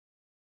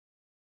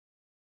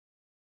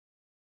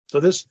So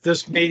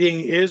this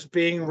meeting is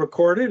being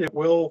recorded. It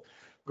will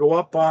go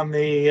up on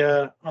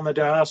the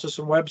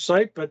diocesan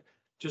website, but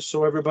just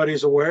so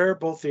everybody's aware,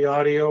 both the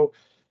audio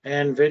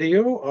and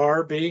video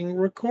are being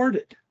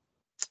recorded.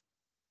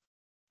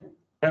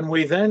 And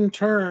we then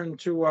turn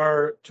to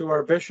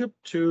our bishop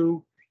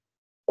to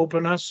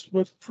open us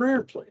with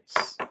prayer,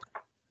 please.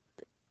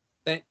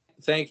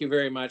 Thank you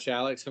very much,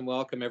 Alex, and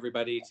welcome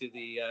everybody to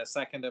the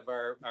second of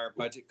our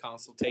budget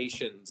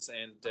consultations.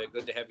 And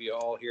good to have you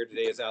all here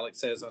today, as Alex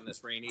says, on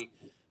this rainy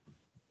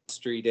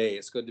day.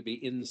 It's good to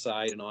be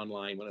inside and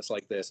online when it's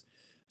like this.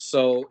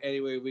 So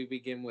anyway, we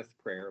begin with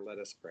prayer. Let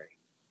us pray.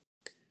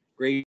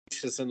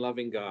 Gracious and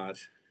loving God,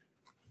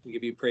 we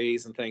give you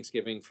praise and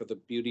thanksgiving for the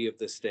beauty of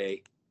this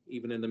day.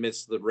 Even in the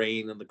midst of the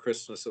rain and the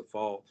crispness of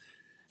fall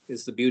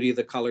is the beauty of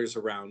the colors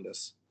around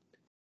us.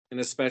 And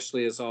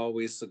especially, as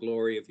always, the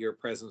glory of your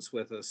presence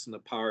with us and the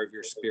power of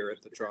your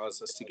spirit that draws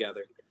us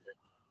together.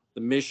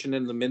 The mission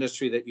and the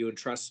ministry that you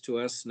entrust to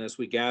us, and as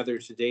we gather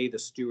today, the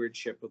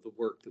stewardship of the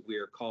work that we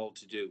are called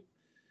to do,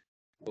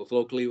 both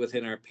locally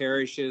within our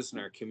parishes and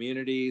our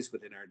communities,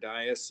 within our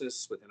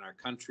diocese, within our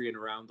country and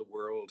around the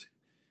world,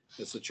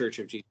 as the Church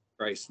of Jesus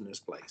Christ in this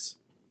place.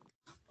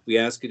 We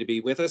ask you to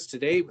be with us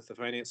today, with the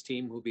finance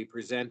team who will be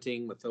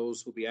presenting, with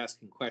those who will be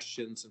asking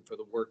questions, and for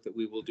the work that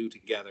we will do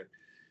together.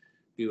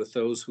 Be with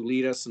those who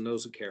lead us and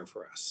those who care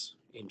for us.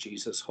 In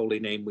Jesus' holy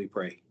name we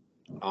pray.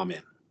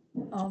 Amen.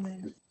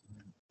 Amen.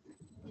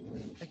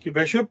 Thank you,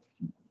 Bishop.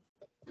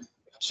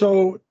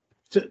 So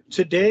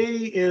today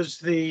is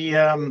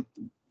the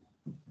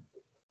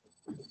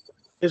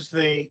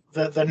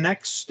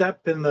next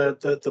step in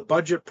the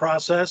budget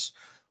process.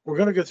 We're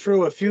going to go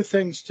through a few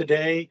things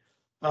today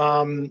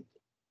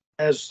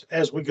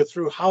as we go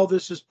through how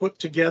this is put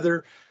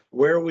together,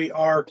 where we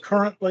are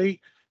currently,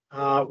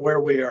 where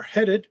we are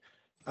headed.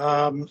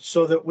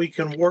 So that we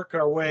can work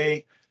our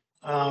way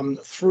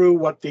through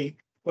what the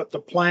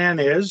plan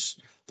is,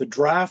 the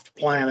draft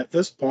plan at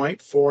this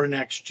point for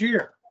next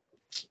year.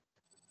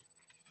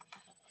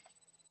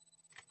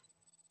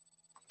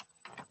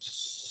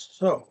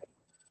 So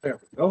there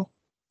we go.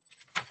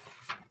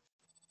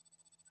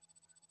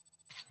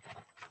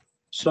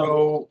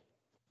 So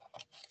I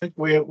think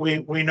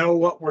we know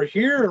what we're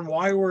here and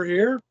why we're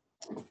here.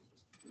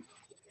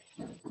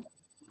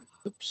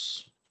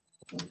 Oops.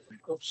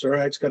 Oops, sorry,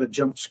 I just got to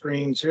jump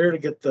screens here to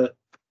get the,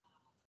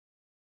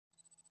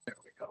 there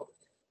we go.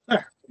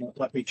 There, won't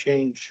let me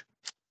change.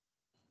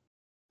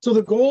 So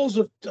the goals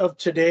of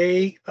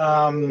today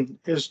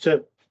is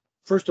to,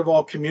 first of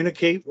all,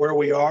 communicate where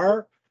we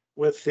are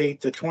with the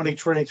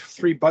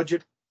 2023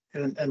 budget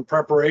and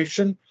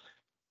preparation.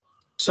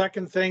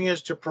 Second thing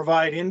is to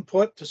provide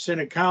input to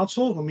Synod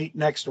Council, who meet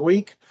next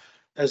week,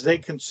 as they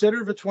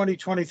consider the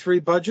 2023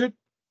 budget.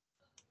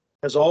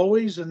 As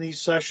always in these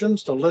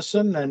sessions, to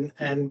listen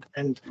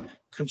and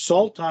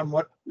consult on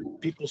what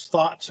people's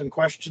thoughts and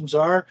questions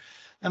are.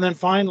 And then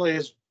finally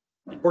is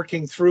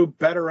working through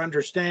better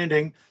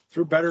understanding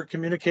through better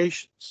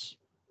communications.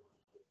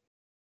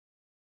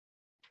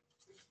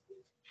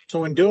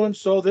 So in doing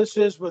so, this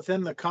is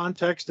within the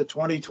context of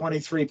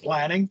 2023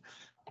 planning,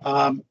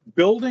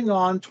 building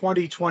on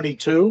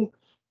 2022,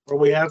 where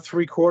we have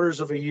 3/4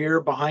 of a year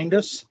behind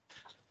us,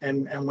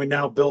 and we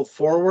now build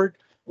forward.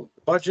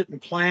 Budget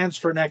and plans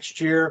for next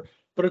year,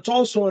 but it's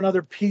also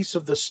another piece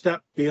of the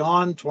step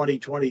beyond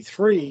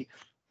 2023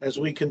 as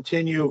we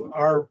continue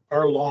our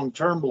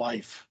long-term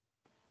life.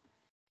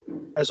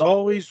 As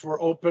always, we're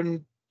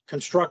open,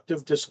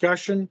 constructive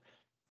discussion,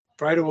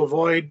 try to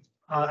avoid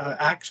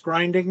axe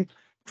grinding,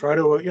 try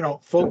to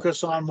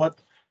focus on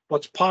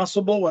what's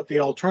possible, what the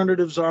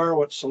alternatives are,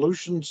 what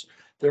solutions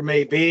there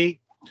may be,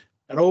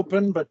 an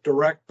open but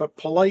direct but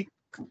polite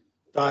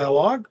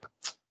dialogue.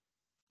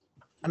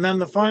 And then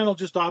the final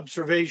just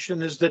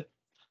observation is that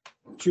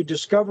to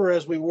discover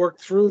as we work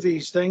through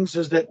these things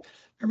is that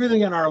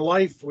everything in our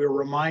life, we're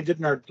reminded,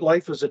 in our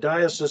life as a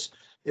diocese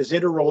is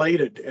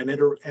interrelated and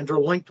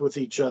interlinked with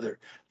each other,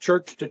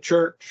 church to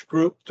church,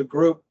 group to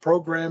group,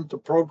 program to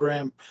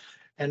program,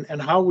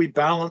 and how we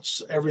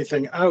balance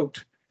everything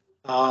out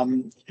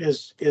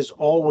is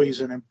always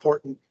an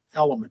important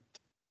element.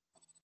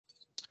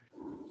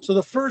 So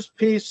the first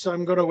piece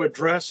I'm going to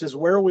address is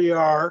where we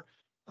are,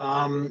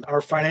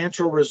 our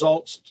financial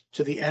results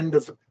to the end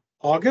of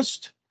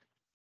August.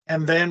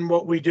 And then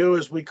what we do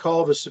is we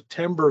call the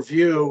September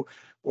view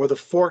or the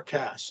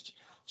forecast.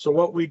 So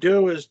what we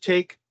do is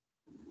take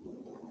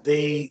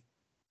in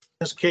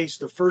this case,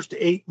 the first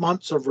 8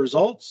 months of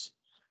results,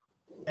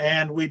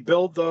 and we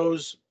build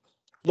those,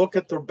 look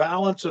at the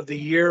balance of the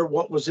year,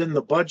 what was in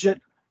the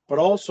budget, but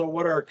also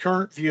what our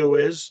current view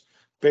is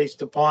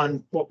based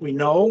upon what we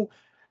know,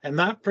 and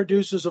that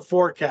produces a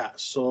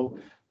forecast. So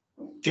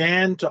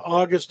Jan to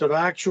August of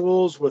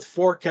actuals with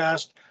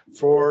forecast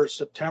for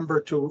September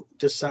to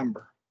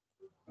December.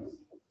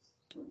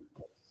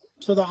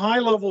 So the high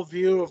level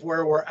view of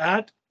where we're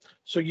at.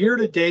 So year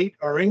to date,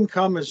 our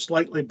income is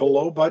slightly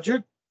below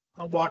budget.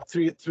 I'll walk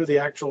through the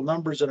actual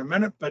numbers in a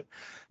minute, but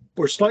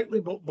we're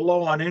slightly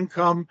below on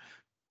income.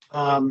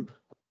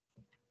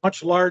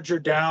 much larger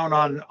down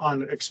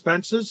on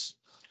expenses.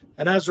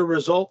 And as a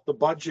result, the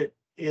budget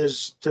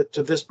is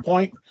to this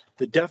point,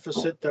 the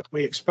deficit that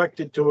we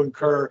expected to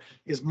incur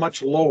is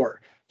much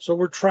lower. So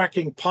we're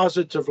tracking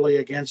positively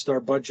against our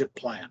budget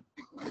plan.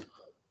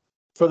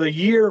 For the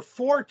year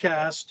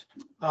forecast,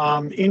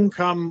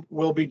 income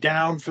will be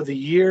down for the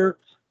year,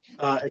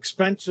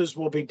 expenses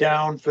will be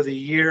down for the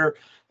year,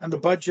 and the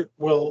budget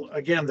will,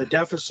 again, the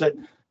deficit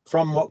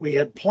from what we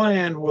had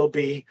planned will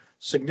be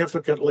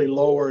significantly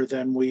lower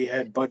than we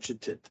had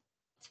budgeted.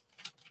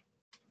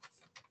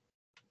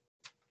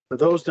 For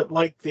those that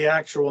like the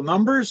actual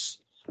numbers,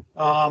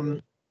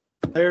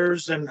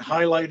 there's and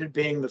highlighted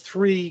being the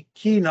three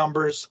key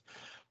numbers.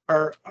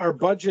 Our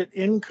budget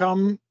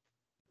income,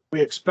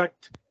 we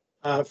expect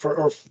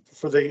for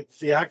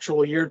the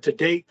actual year to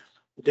date,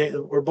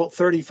 we're about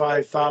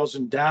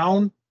 35,000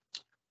 down.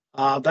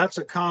 That's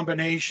a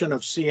combination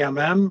of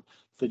CMM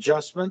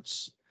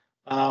adjustments,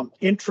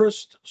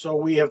 interest. So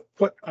we have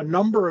put a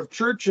number of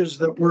churches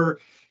that were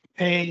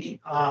paying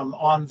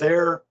on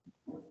their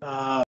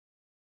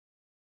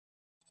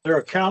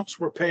accounts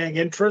were paying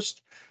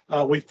interest.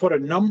 We've put a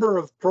number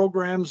of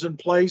programs in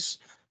place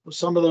with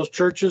some of those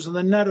churches, and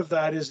the net of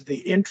that is the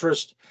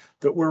interest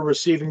that we're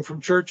receiving from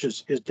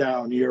churches is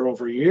down year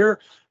over year.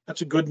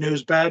 That's a good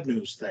news, bad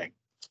news thing.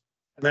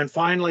 And then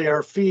finally,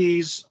 our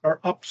fees are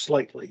up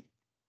slightly.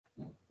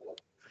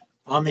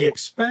 On the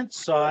expense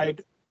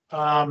side,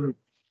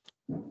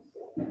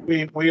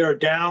 we are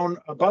down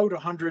about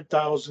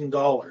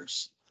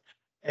 $100,000,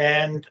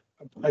 and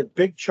a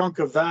big chunk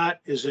of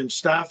that is in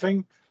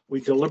staffing.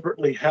 We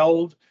deliberately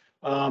held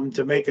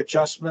to make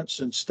adjustments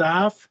in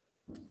staff,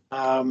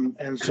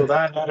 and so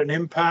that had an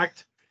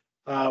impact.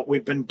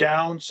 We've been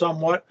down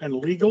somewhat in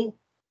legal.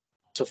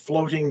 It's a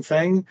floating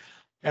thing,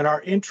 and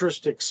our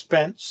interest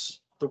expense,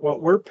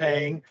 what we're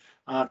paying,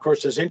 of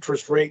course, as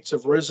interest rates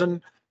have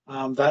risen,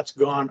 that's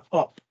gone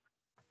up.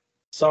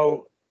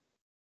 So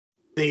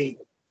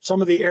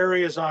some of the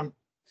areas on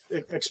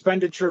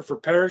expenditure for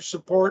parish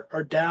support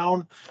are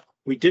down.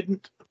 We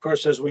didn't, of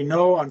course, as we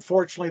know,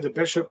 unfortunately, the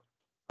bishop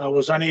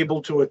was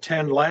unable to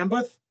attend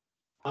Lambeth.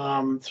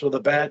 So the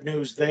bad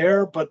news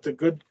there, but the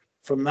good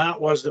from that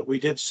was that we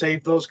did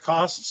save those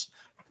costs.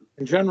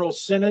 And General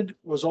Synod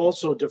was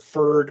also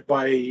deferred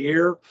by a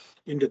year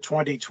into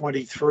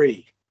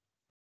 2023.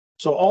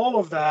 So all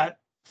of that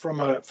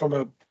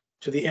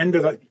to the end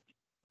of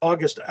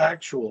August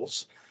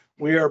actuals,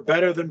 we are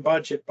better than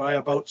budget by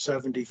about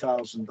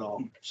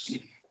 $70,000,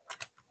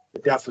 the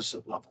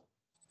deficit level.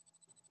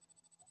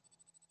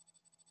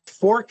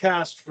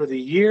 Forecast for the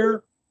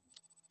year,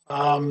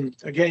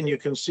 again, you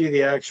can see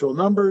the actual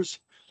numbers.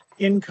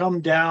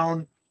 Income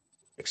down,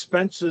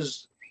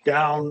 expenses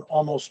down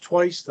almost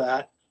twice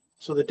that.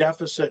 So the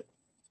deficit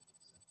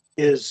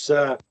is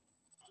going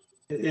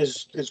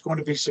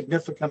to be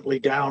significantly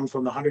down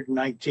from the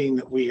 119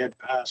 that we had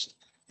passed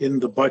in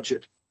the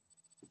budget.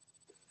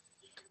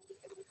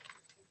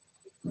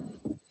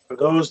 For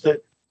those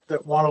that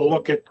want to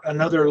look at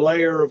another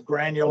layer of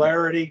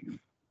granularity,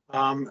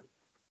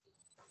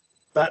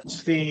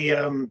 that's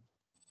the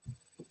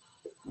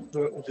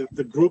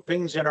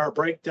groupings in our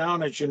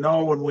breakdown. As you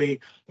know, when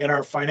in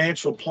our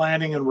financial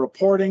planning and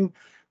reporting,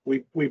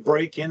 we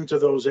break into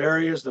those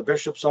areas: the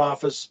bishop's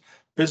office,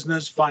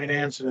 business,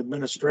 finance and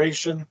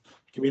administration,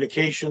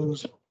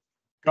 communications,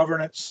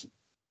 governance,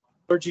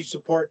 clergy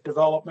support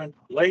development,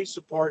 lay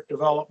support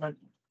development,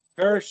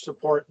 parish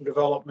support and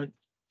development,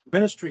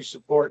 ministry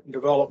support and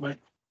development,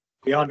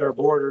 beyond our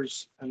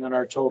borders, and then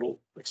our total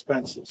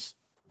expenses.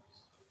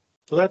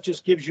 So that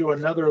just gives you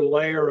another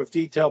layer of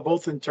detail,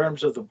 both in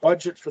terms of the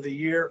budget for the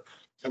year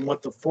and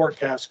what the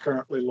forecast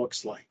currently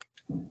looks like.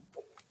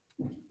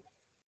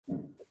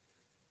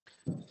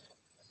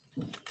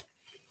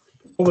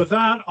 With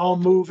that, I'll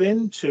move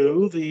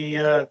into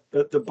the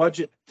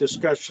budget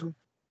discussion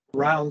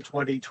around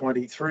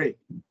 2023.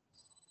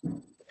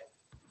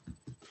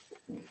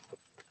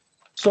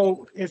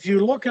 So if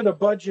you look at a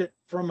budget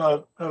from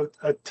a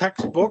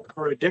textbook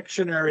or a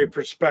dictionary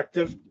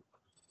perspective,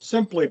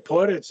 simply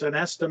put, it's an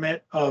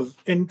estimate of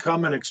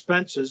income and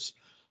expenses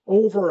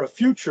over a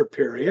future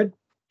period.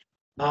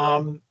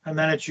 And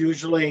then it's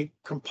usually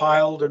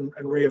compiled and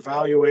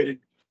reevaluated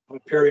on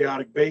a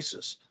periodic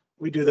basis.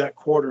 We do that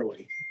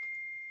quarterly.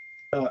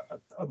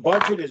 A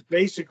budget is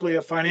basically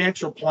a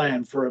financial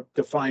plan for a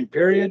defined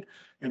period.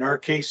 In our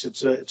case,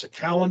 it's a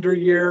calendar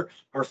year.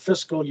 Our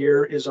fiscal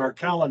year is our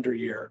calendar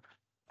year.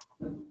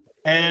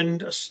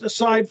 And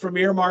aside from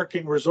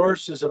earmarking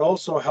resources, it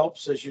also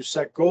helps as you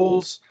set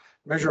goals,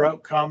 measure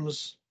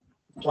outcomes,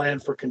 plan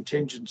for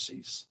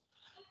contingencies.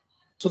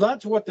 So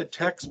that's what the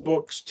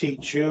textbooks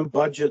teach you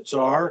budgets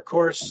are. Of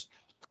course,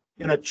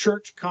 in a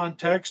church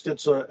context,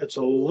 it's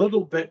a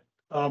little bit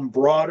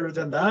broader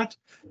than that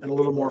and a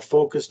little more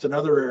focused in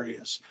other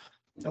areas.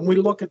 And we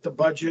look at the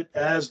budget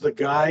as the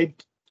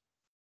guide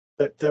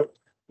that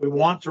we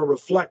want to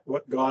reflect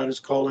what God is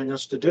calling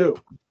us to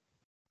do.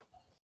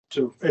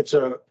 So it's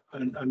a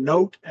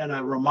note and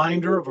a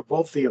reminder of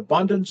both the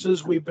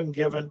abundances we've been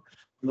given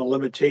and the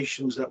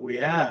limitations that we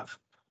have.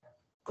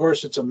 Of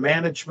course, it's a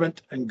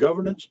management and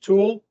governance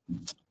tool.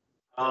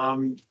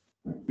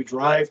 We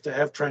drive to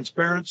have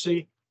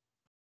transparency,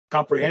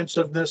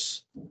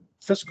 comprehensiveness,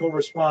 fiscal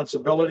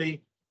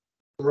responsibility,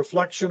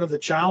 reflection of the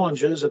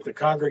challenges at the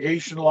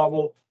congregation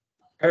level,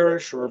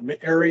 parish or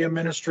area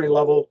ministry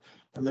level,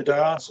 and the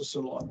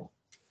diocesan level.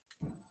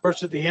 Of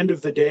course, at the end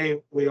of the day,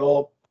 we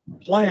all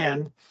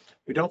plan.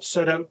 We don't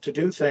set out to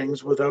do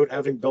things without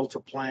having built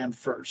a plan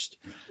first.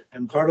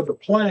 And part of the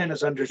plan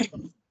is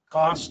understanding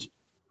cost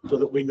so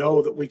that we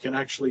know that we can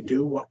actually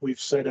do what we've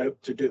set out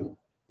to do.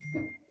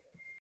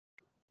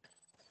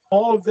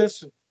 All of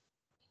this,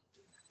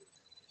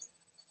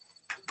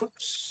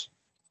 oops.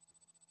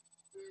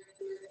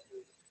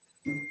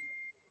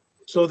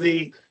 So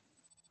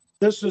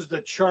this is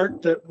the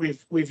chart that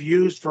we've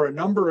used for a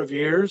number of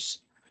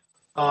years.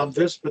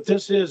 This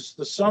is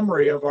the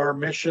summary of our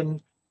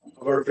mission,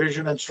 of our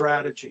vision and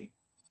strategy.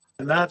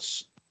 And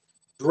that's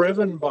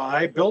driven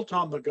by, built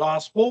on the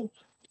gospel,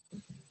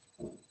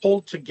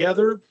 pulled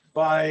together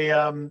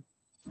by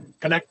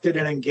connected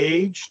and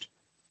engaged,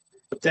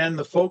 but then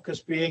the focus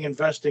being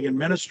investing in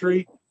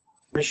ministry,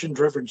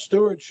 mission-driven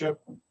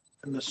stewardship,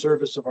 and the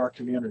service of our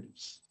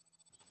communities.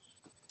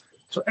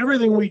 So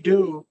everything we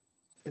do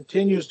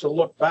continues to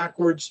look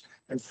backwards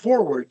and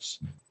forwards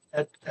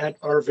at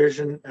our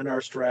vision and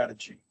our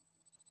strategy.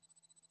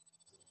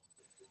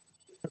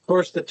 Of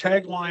course, the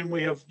tagline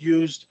we have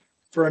used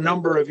for a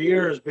number of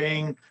years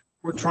being,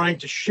 we're trying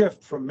to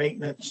shift from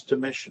maintenance to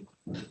mission.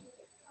 Of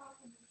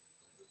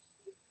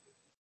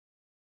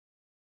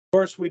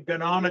course, we've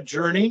been on a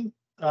journey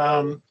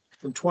from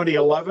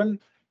 2011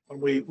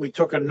 when we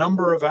took a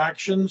number of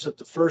actions at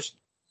the first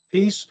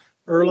piece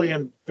early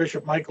in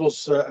Bishop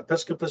Michael's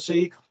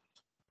episcopacy.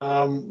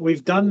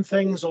 We've done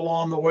things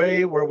along the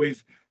way where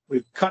we've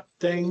cut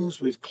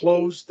things, we've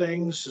closed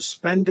things,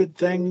 suspended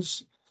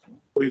things,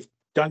 we've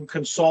done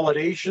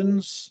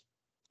consolidations,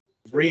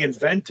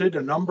 reinvented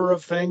a number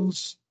of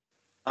things,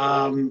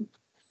 done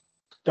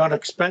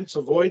expense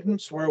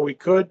avoidance where we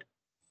could,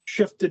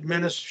 shifted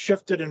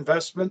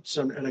investments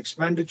and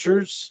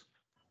expenditures.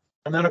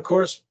 And then, of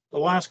course, the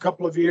last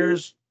couple of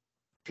years,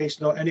 in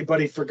case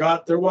anybody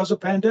forgot, there was a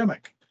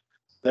pandemic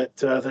that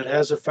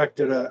has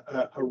affected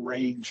a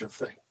range of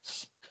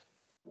things.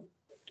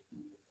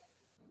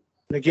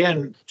 And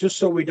again, just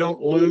so we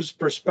don't lose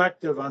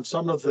perspective on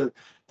some of the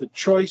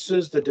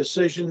choices, the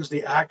decisions,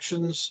 the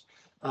actions,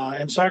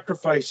 and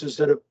sacrifices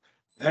that have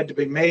had to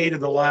be made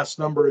in the last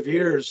number of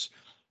years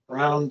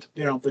around,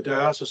 the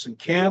diocesan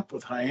camp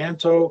with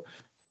Hyanto,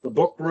 the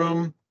book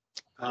room,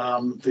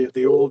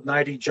 the old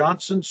 90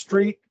 Johnson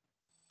Street,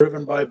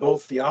 driven by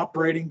both the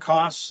operating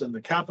costs and the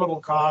capital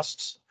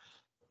costs.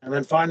 And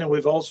then finally,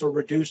 we've also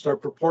reduced our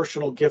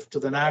proportional gift to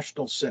the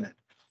National Synod.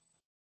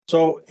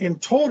 So in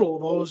total,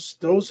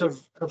 those have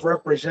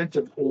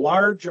represented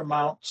large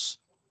amounts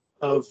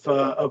of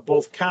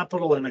both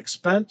capital and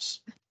expense.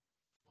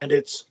 And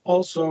it's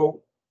also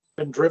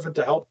been driven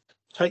to help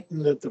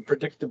tighten the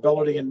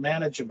predictability and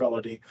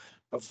manageability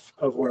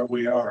of where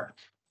we are.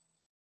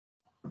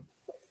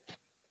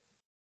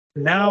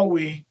 Now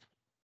we're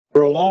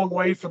a long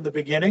way from the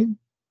beginning,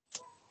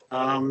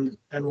 and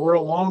we're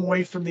a long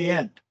way from the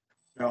end.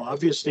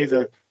 Obviously,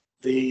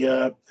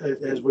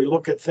 as we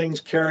look at things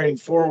carrying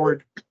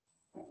forward,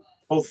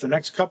 both the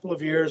next couple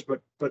of years,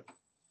 but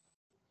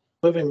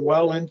living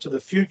well into the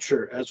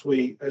future as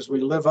we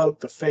live out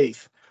the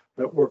faith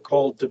that we're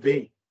called to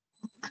be.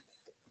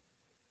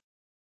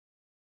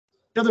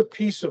 The other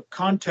piece of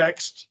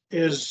context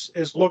is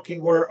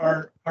looking where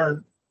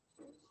our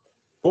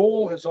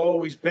goal has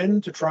always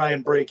been to try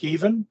and break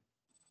even.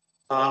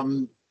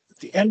 At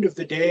the end of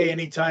the day,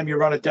 anytime you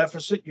run a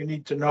deficit, you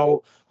need to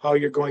know how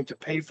you're going to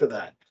pay for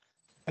that.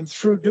 And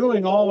through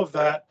doing all of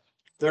that,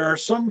 there are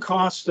some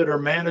costs that are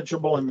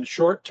manageable in the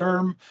short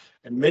term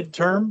and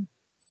midterm,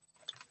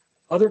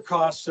 other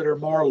costs that are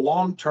more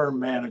long-term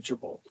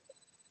manageable.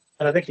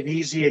 And I think an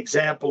easy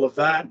example of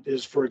that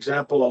is, for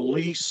example, a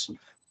lease,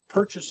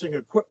 purchasing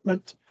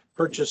equipment,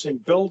 purchasing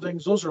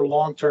buildings. Those are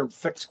long-term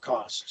fixed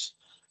costs.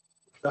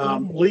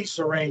 Lease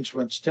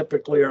arrangements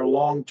typically are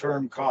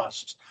long-term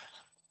costs.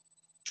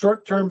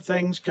 Short-term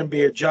things can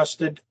be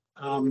adjusted.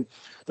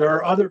 There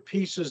are other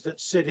pieces that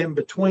sit in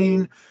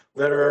between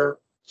that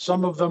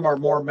some of them are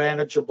more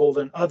manageable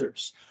than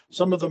others.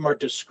 Some of them are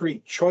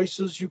discrete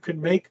choices you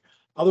can make.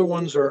 Other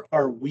ones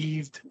are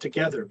weaved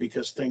together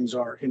because things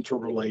are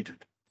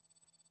interrelated.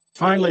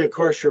 Finally, of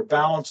course, you're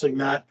balancing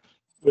that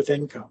with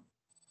income.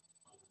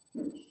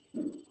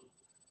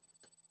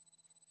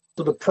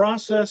 So the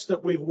process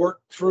that we've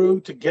worked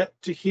through to get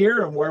to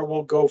here and where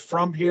we'll go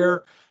from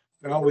here,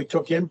 we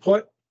took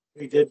input.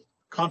 We did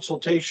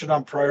consultation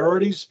on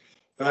priorities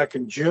back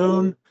in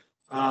June.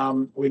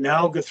 We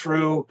now go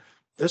through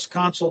this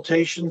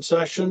consultation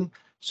session.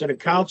 Synod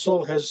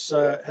Council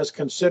has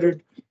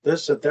considered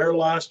this at their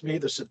last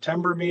meeting, the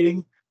September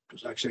meeting,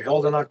 which was actually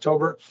held in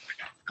October.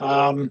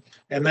 And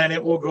then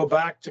it will go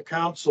back to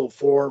Council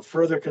for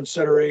further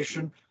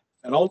consideration.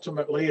 And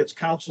ultimately, it's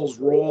Council's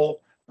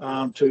role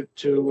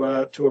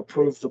to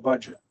approve the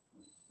budget.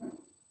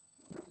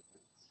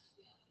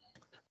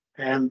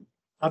 And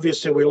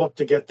obviously, we look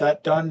to get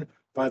that done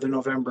by the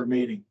November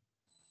meeting.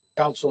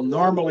 Council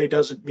normally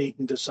doesn't meet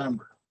in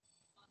December.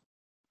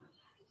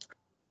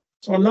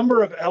 So a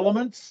number of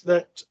elements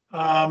that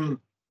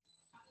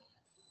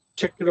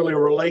particularly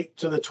relate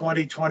to the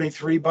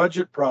 2023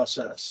 budget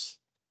process.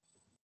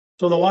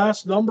 So the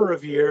last number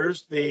of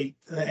years,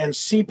 and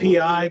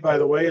CPI, by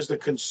the way, is the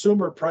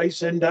Consumer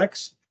Price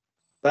Index.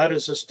 That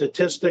is a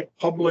statistic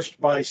published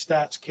by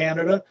Stats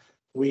Canada.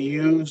 We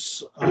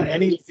use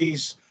any of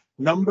these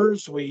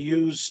numbers, we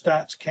use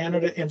Stats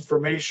Canada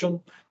information.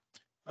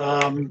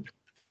 And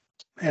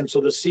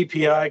so the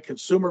CPI,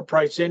 Consumer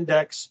Price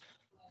Index,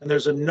 and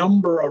there's a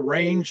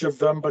range of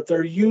them, but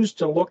they're used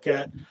to look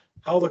at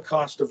how the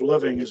cost of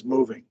living is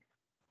moving.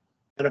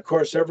 And of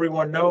course,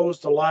 everyone knows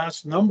the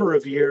last number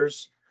of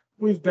years,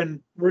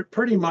 we're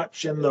pretty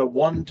much in the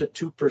 1%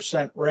 to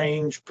 2%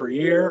 range per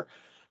year.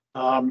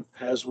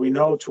 As we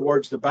know,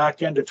 towards the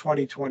back end of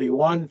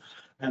 2021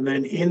 and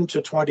then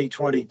into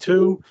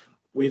 2022,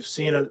 we've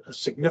seen a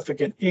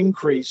significant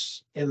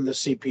increase in the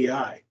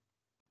CPI.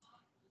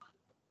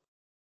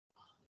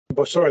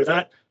 But sorry,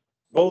 that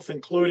both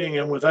including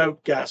and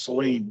without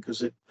gasoline,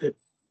 because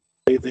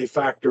they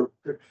factor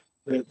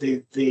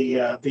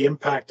the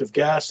impact of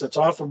gas. That's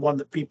often one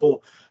that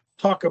people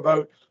talk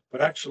about,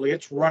 but actually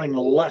it's running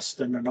less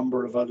than a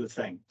number of other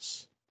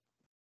things.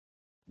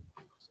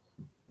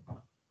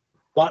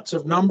 Lots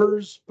of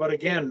numbers, but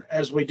again,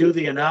 as we do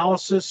the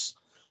analysis,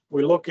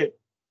 we look at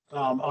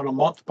on a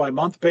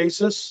month-by-month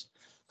basis.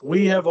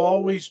 We have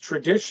always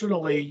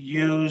traditionally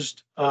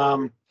used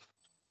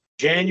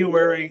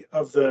January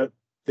of the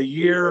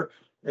year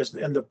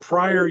and the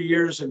prior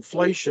year's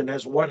inflation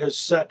as what has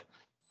set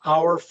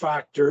our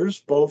factors,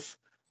 both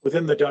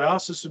within the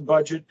diocesan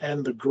budget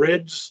and the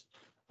grids,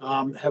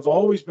 have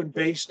always been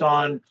based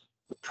on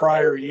the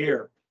prior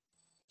year.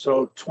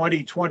 So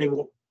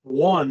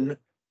 2021,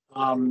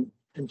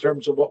 in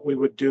terms of what we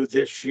would do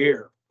this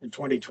year in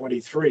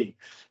 2023,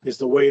 is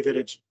the way that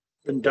it's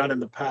been done in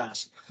the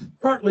past.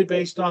 Partly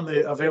based on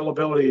the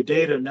availability of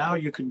data. Now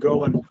you can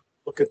go and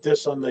look at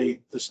this on the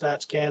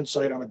Stats Can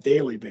site on a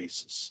daily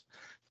basis.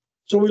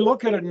 So we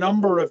look at a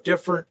number of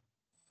different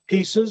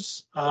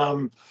pieces.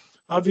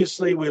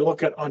 Obviously, we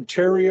look at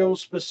Ontario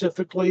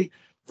specifically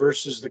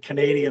versus the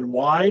Canadian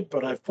wide,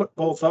 but I've put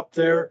both up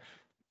there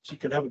so you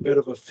can have a bit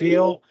of a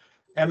feel.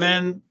 And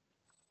then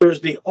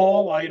there's the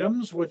all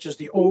items, which is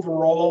the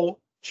overall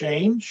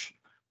change,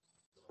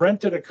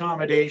 rented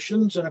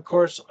accommodations, and of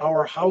course,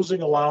 our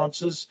housing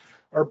allowances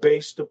are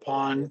based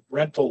upon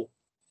rental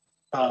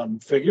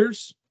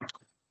figures.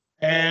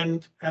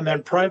 And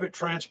then private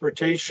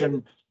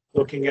transportation,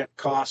 looking at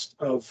cost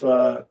of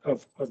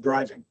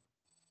driving.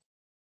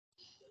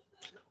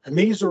 And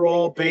these are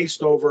all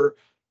based over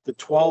the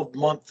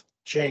 12-month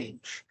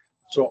change.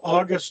 So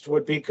August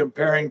would be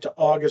comparing to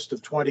August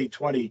of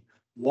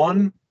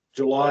 2021,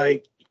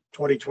 July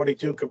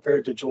 2022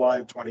 compared to July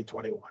of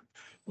 2021.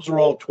 Those are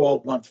all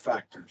 12-month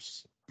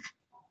factors.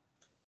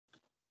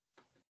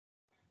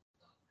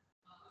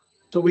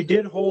 So we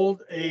did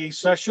hold a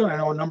session. I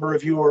know a number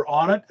of you were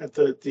on it at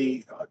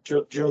the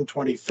June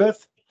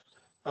 25th.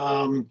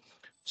 So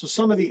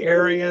some of the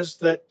areas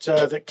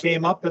that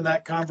came up in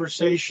that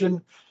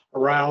conversation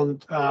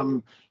around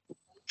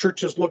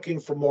churches looking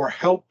for more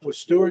help with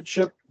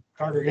stewardship,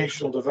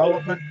 congregational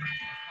development,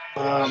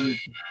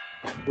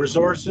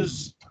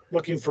 resources,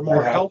 looking for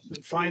more help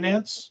in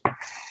finance,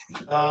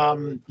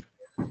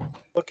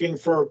 looking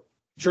for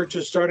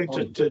churches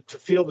starting to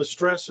feel the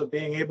stress of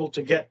being able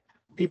to get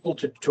people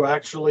to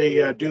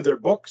actually do their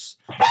books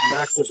and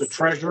act as a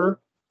treasurer.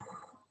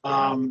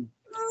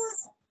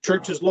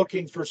 Churches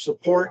looking for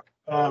support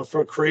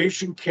for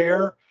creation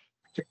care,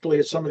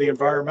 particularly some of the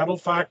environmental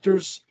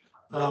factors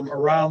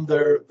around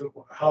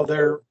how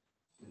their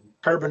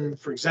carbon,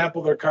 for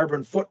example, their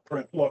carbon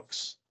footprint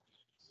looks.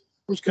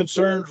 There was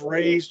concerns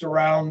raised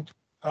around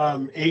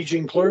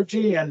aging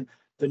clergy and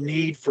the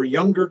need for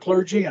younger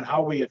clergy and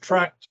how we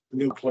attract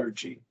new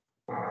clergy.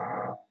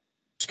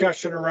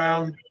 Discussion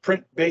around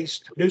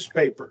print-based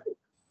newspaper.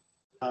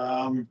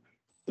 The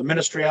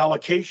Ministry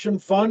Allocation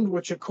Fund,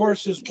 which of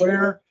course is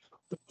where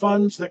the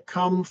funds that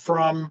come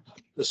from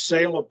the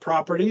sale of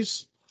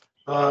properties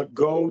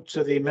go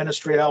to the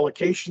Ministry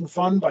Allocation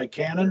Fund by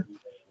Canon.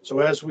 So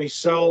as we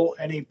sell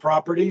any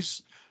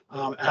properties,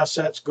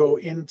 assets go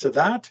into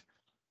that.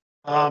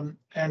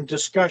 And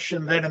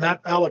discussion then, and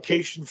that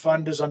allocation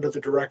fund is under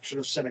the direction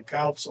of Synod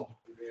Council.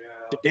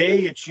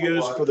 Today it's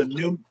used for the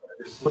new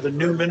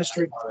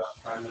ministry.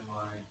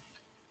 I'm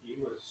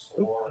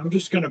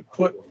just going to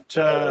put,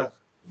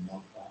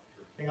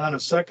 hang on a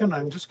second.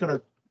 I'm just going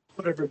to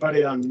put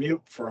everybody on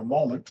mute for a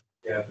moment.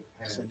 Yeah,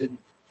 I didn't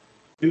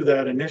do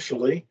that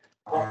initially.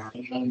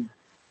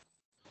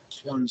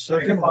 Just 1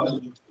 second.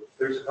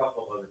 There's a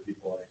couple of other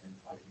people I can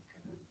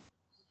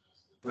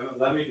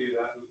let me do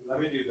that. Let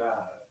me do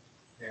that.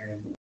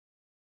 And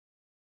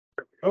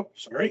oh,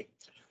 sorry.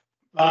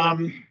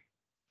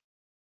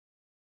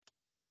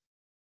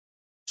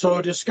 So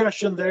a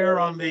discussion there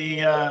on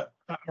the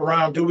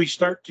around, do we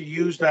start to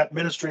use that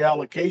ministry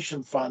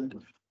allocation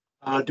fund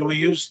Do we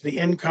use the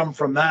income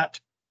from that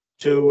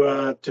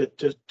to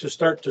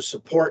start to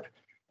support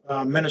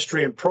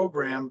ministry and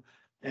program,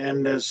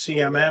 and as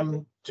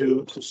CMM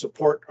to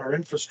support our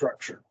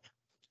infrastructure?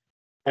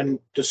 And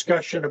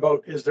discussion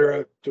about, is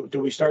there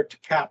do we start to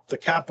cap the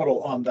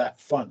capital on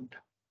that fund?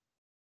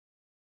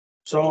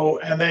 So,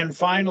 and then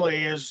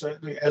finally is,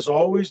 as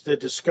always, the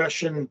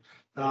discussion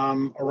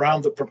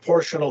around the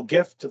proportional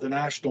gift to the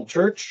national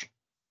church,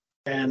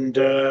 and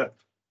how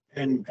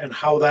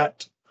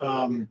that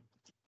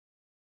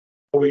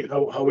how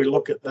we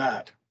look at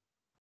that.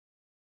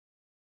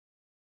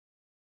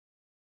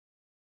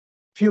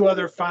 A few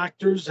other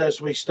factors as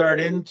we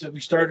started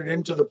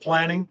into the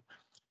planning.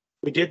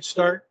 We did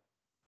start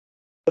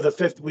for the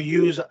fifth. We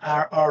use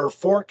our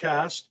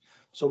forecast,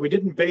 so we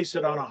didn't base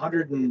it on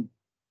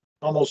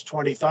almost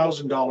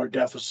 $20,000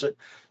 deficit.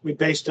 We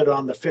based it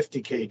on the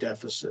 50K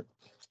deficit.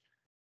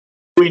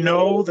 We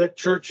know that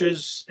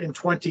churches in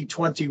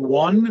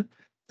 2021,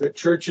 that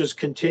churches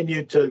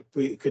continued to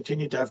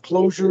have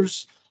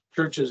closures.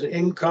 Churches'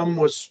 income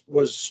was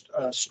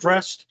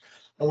stressed,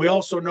 and we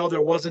also know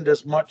there wasn't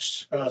as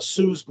much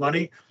CEWS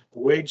money,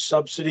 wage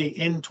subsidy,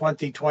 in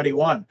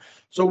 2021.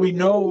 So we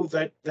know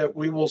that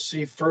we will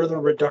see further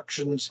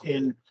reductions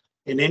in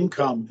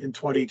income in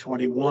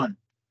 2021.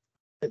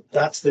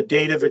 That's the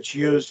data that's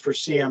used for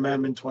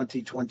CMM in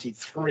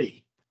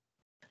 2023.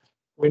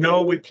 We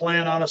know we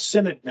plan on a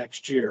synod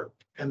next year,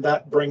 and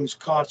that brings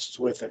costs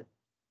with it.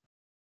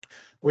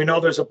 We know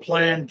there's a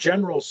planned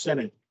general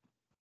synod,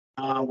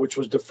 which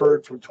was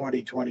deferred from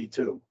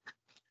 2022.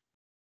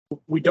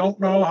 We don't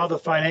know how the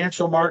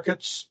financial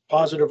markets,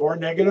 positive or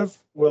negative,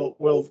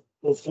 will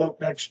float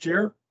next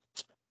year.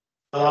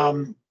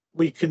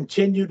 We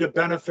continue to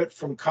benefit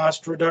from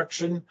cost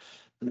reduction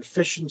and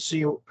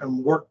efficiency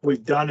and work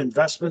we've done,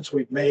 investments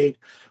we've made,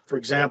 for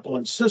example,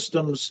 in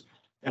systems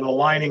and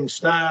aligning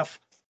staff.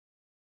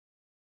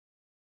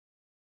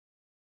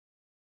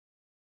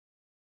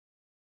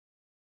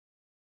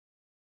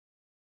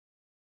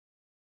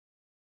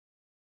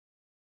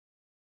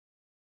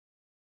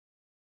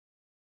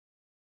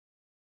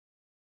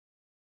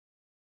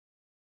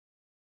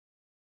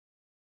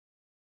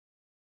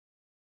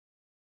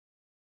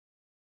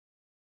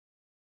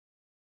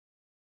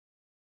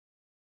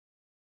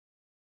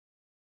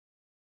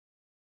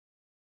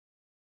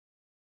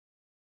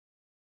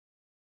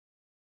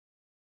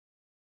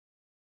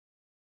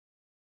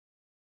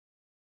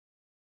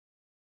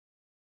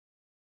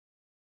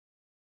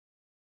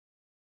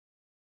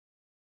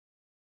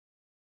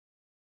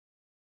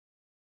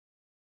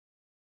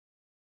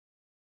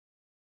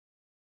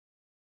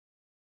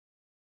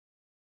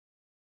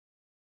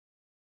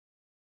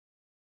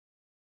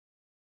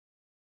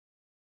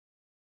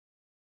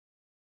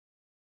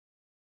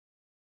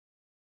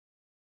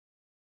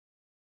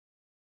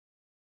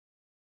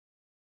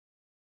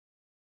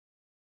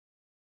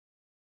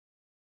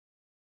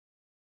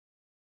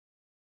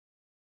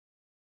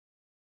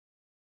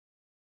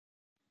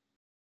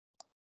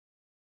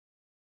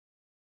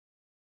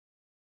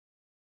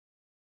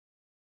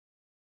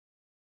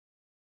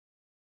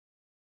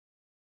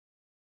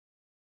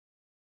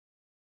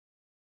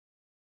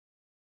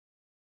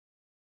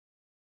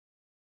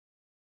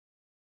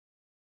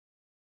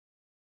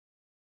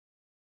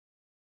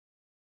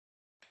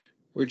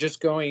 We're just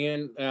going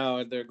in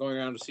now. They're going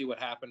around to see what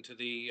happened to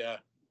the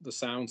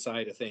sound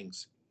side of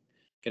things.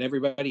 Can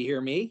everybody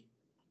hear me?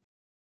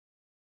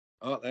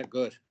 Oh, that's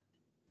good.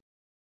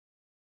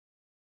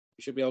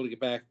 We should be able to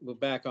get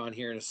back on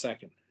here in a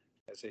second.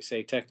 As they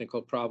say,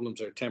 technical problems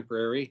are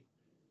temporary.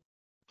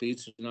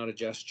 Please do not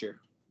adjust your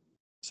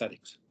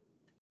settings.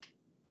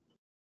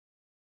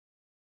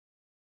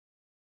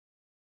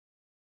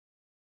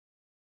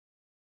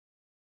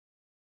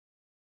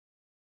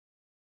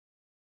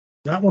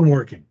 That one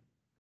working?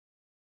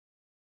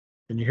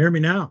 Can you hear me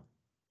now?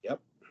 Yep.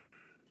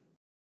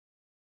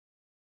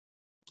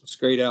 That's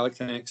great, Alec.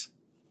 Thanks.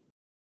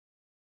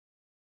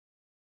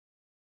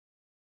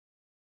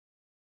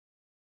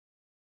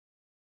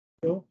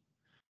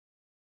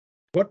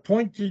 What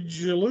point did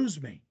you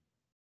lose me?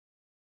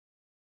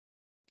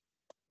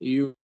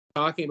 You were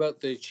talking about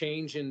the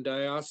change in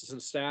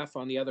diocesan staff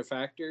on the other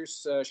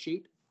factors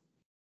sheet?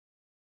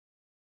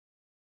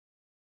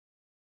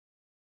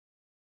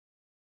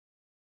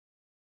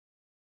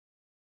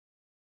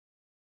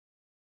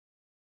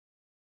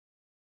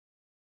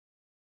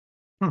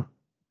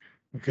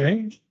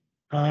 Okay.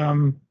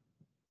 You're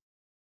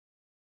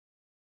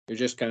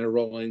just kind of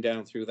rolling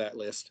down through that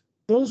list.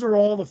 Those are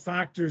all the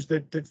factors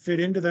that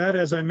fit into that,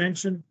 as I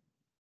mentioned.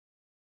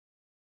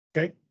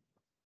 Okay.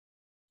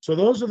 So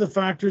those are the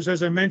factors,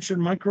 as I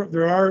mentioned.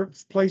 There are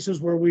places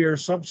where we are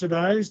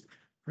subsidized.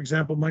 For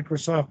example,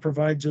 Microsoft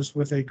provides us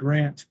with a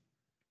grant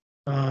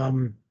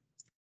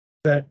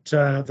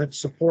that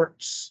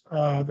supports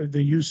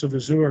the use of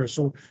Azure.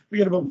 So we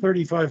get about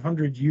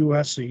 $3,500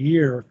 US a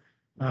year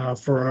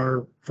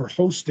for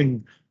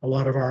hosting a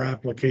lot of our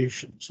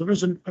applications. So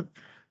there's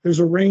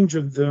a range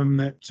of them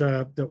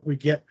that we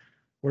get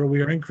where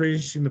we are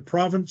increasing. The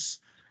province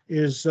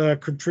is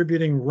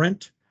contributing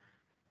rent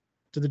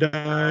to the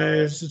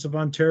Diocese of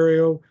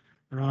Ontario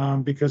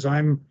because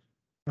I'm,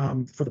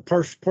 for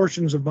the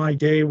portions of my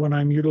day when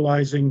I'm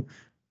utilizing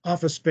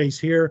office space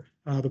here,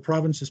 the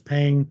province is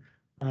paying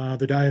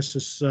the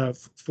diocese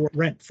for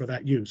rent for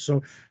that use.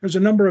 So there's a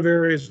number of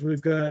areas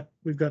we've got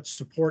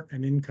support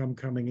and income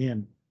coming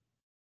in.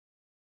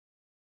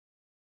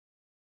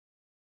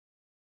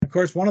 Of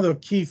course, one of the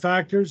key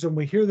factors, and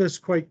we hear this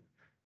quite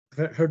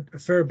a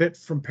fair bit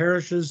from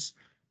parishes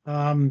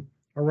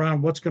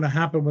around what's going to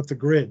happen with the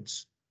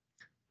grids.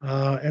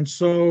 And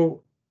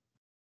so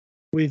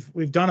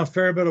we've done a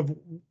fair bit of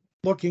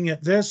looking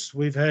at this.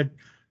 We've had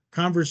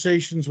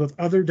conversations with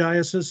other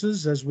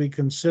dioceses as we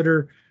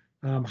consider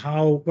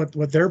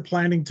what they're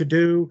planning to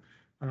do.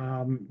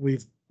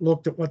 We've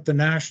looked at what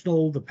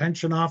the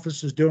pension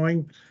office is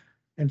doing.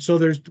 And so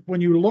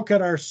when you look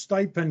at our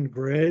stipend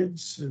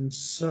grids and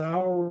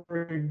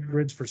salary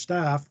grids for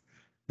staff,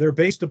 they're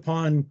based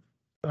upon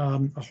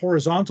a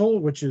horizontal,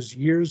 which is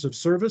years of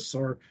service,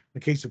 or in the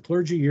case of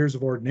clergy, years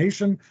of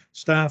ordination,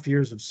 staff,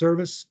 years of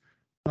service,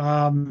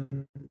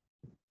 and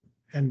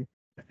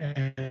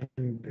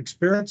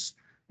experience,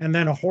 and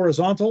then a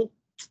horizontal.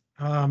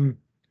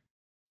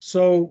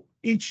 So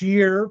each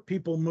year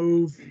people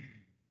move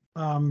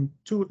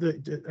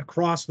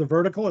across the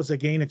vertical as they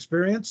gain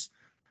experience.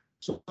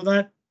 So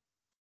that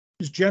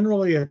is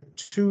generally a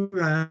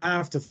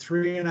 2.5% to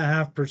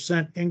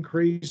 3.5%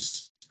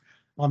 increase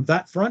on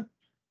that front.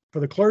 For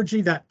the clergy,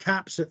 that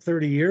caps at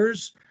 30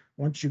 years.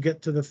 Once you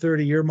get to the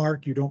 30-year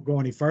mark, you don't go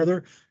any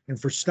farther. And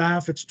for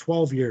staff, it's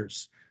 12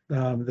 years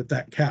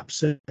that cap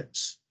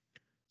sits.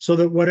 So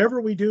that whatever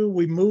we do,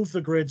 we move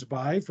the grids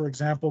by, for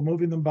example,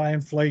 moving them by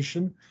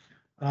inflation.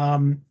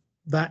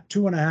 That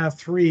 2.5,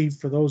 3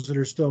 for those that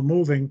are still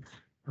moving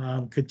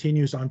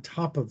continues on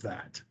top of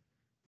that.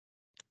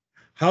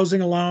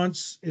 Housing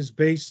allowance is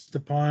based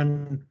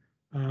upon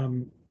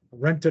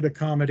rented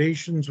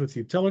accommodations with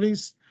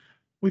utilities.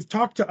 We've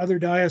talked to other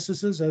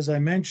dioceses, as I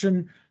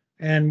mentioned,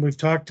 and we've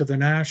talked to the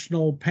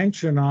National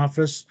Pension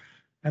Office,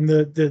 and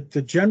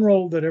the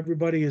general that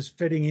everybody is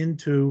fitting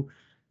into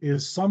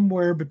is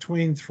somewhere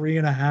between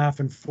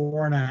 3.5% and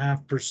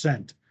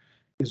 4.5%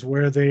 is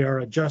where they are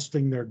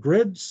adjusting their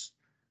grids,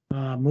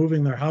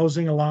 moving their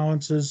housing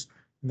allowances.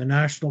 In the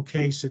national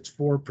case, it's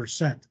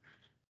 4%.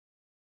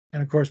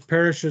 And of course,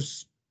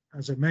 parishes,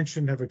 as I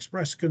mentioned, have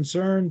expressed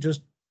concern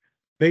just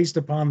based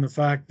upon the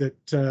fact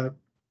that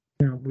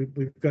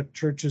we've got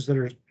churches that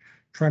are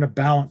trying to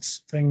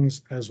balance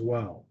things as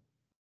well.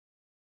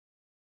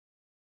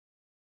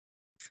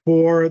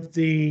 For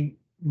the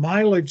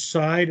mileage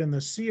side, and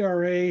the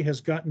CRA has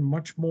gotten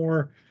much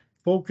more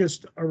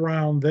focused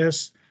around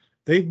this.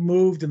 They've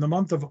moved in the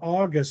month of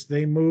August,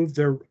 they moved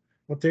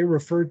what they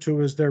refer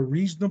to as their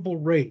reasonable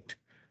rate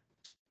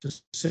to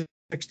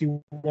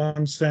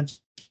 61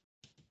 cents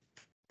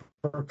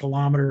per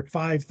kilometer,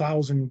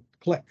 5,000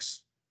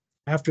 clicks.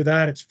 After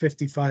that, it's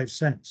 55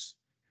 cents.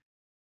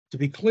 To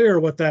be clear,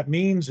 what that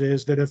means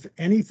is that if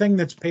anything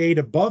that's paid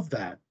above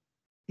that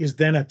is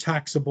then a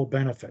taxable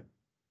benefit.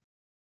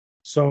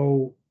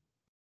 So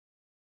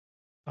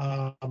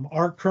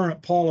our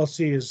current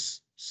policy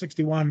is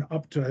 61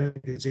 up to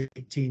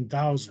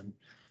 18,000.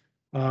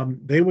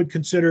 They would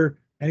consider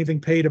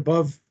anything paid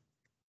above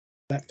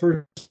that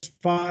first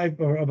 5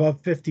 or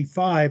above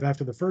 55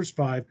 after the first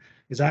 5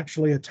 is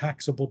actually a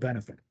taxable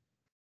benefit.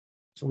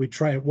 So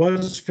it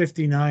was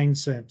 59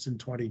 cents in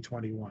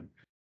 2021.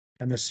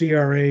 And the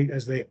CRA,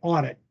 as they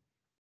audit,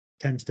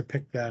 tends to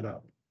pick that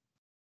up.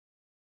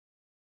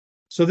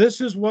 So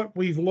this is what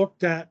we've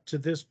looked at to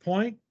this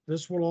point.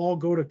 This will all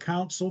go to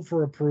council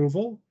for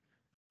approval.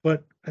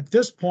 But at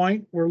this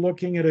point, we're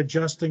looking at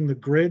adjusting the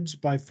grids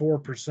by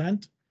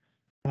 4%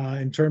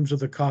 in terms of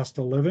the cost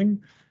of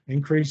living,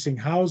 increasing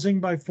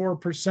housing by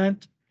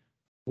 4%,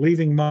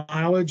 leaving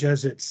mileage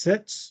as it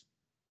sits.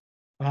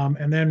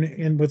 And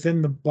then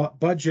within the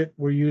budget,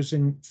 we're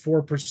using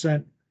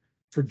 4%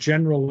 for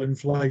general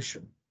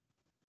inflation.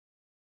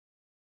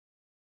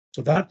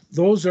 So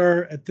those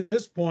are at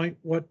this point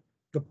what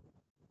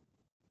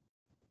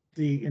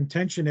the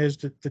intention is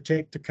to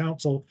take to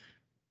council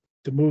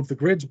to move the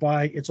grids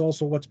by. It's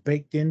also what's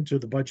baked into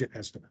the budget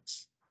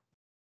estimates.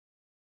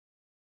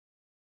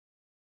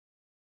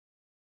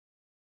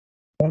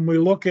 When we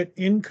look at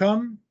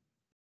income,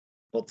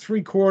 about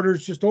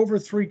just over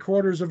three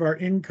quarters of our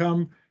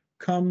income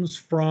comes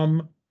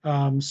from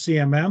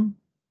CMM.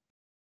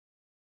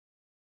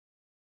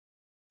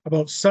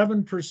 About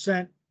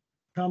 7%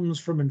 comes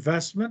from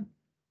investment.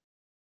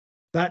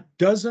 That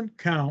doesn't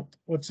count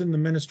what's in the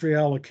ministry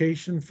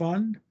allocation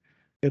fund.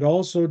 It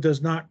also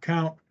does not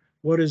count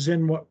what is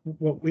in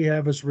what we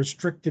have as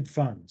restricted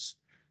funds.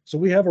 So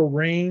we have a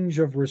range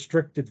of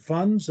restricted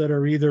funds that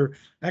are either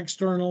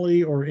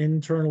externally or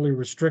internally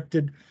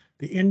restricted.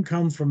 The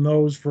income from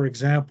those, for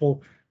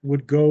example,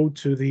 would go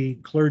to the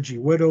clergy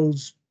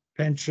widows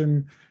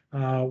pension,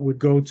 would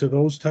go to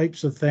those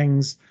types of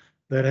things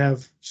that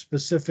have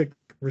specific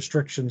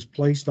restrictions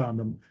placed on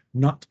them,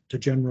 not to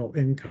general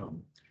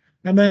income.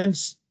 And then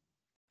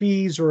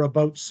fees are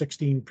about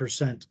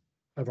 16%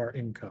 of our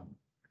income.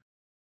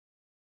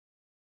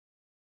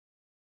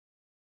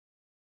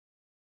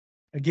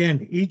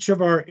 Again, each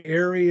of our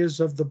areas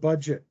of the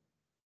budget,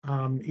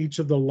 each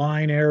of the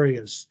line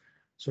areas.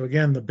 So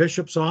again, the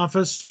bishop's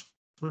office,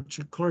 which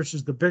of course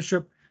is the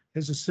bishop,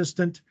 his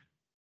assistant,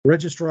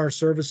 registrar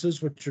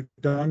services, which are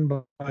done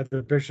by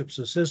the bishop's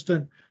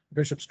assistant,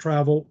 bishop's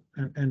travel,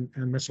 and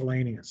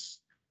miscellaneous.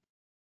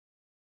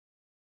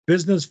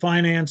 Business,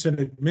 finance, and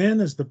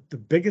admin is the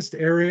biggest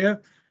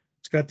area.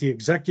 It's got the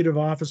executive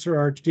officer,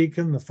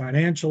 archdeacon, the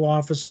financial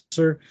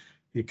officer,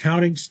 the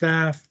accounting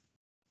staff,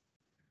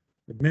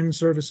 admin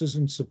services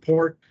and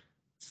support,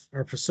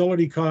 our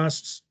facility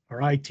costs,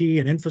 our IT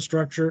and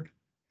infrastructure,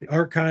 the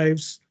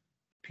archives,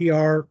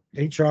 PR,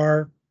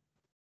 HR,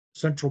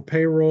 central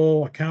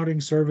payroll,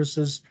 accounting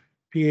services,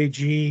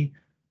 PAG,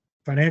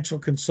 financial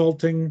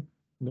consulting,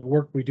 the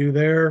work we do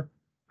there,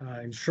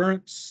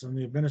 insurance and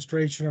the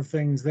administration of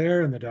things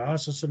there, and the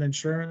diocesan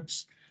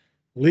insurance,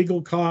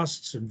 legal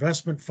costs,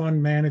 investment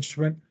fund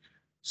management,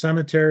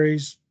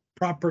 cemeteries,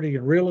 property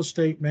and real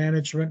estate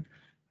management,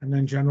 and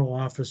then general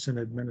office and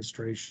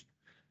administration.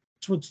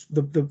 So it's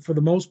for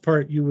the most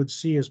part, you would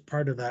see as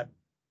part of that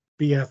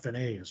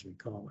BF&A, as we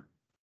call it.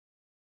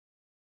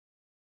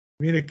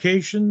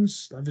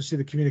 Communications, obviously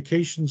the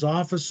communications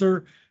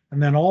officer,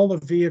 and then all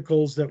the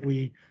vehicles that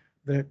we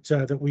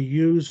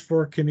use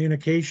for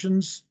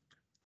communications,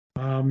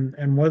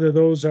 and whether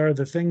those are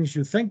the things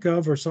you think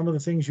of or some of the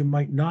things you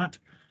might not,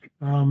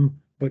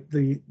 but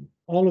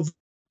all of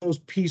those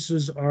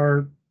pieces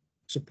are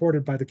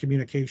supported by the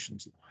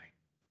communications line.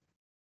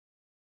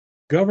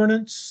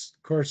 Governance,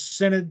 of course,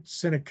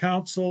 synod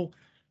council,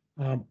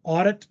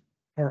 audit.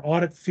 Our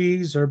audit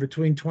fees are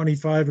between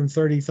 $25,000 and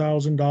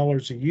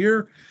 $30,000 a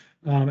year,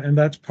 and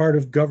that's part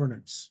of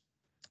governance.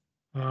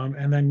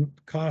 And then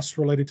costs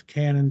related to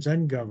canons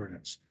and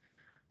governance.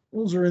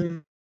 Those are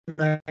in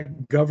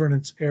that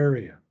governance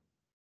area.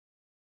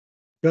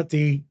 Got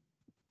the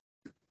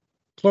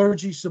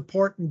clergy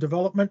support and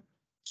development.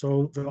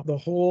 So the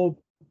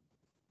whole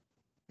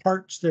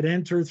parts that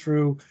enter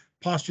through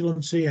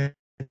postulancy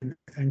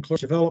and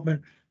clergy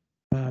development,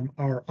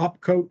 our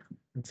opcoat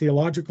and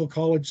theological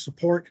college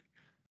support,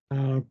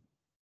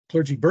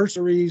 clergy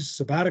bursaries,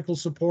 sabbatical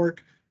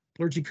support,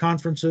 clergy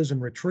conferences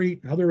and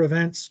retreat, and other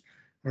events,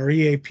 our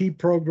EAP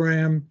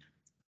program,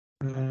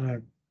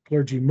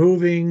 clergy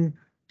moving,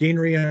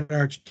 deanery and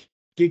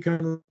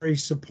archdeaconry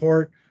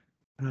support,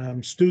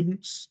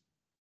 students,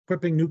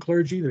 equipping new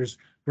clergy. There's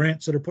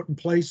grants that are put in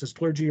place as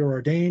clergy are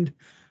ordained,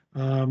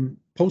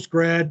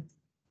 post-grad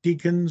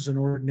deacons and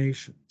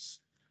ordinations.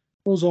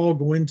 Those all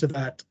go into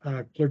that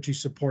clergy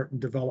support and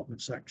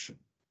development section.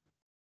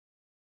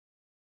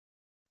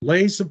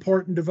 Lay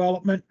support and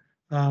development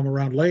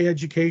around lay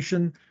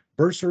education,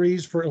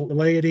 bursaries for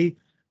laity,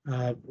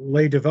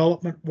 lay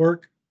development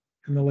work,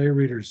 and the lay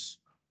readers.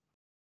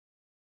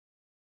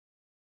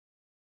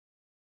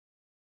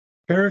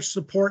 Parish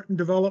support and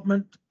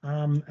development,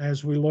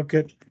 as we look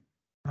at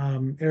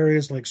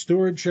areas like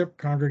stewardship,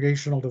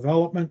 congregational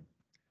development,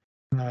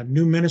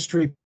 new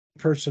ministry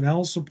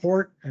personnel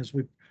support,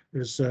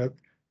 there's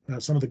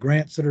some of the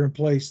grants that are in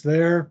place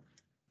there,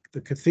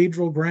 the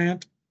cathedral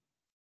grant,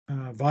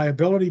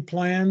 viability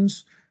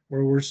plans,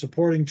 where we're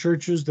supporting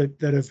churches that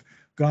have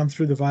gone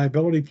through the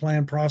viability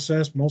plan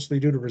process, mostly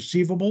due to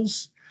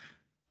receivables,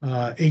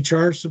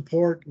 HR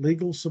support,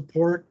 legal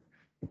support.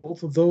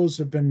 Both of those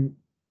have been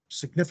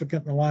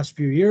significant in the last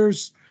few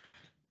years.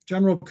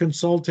 General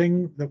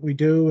consulting that we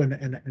do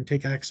and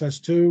take access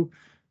to,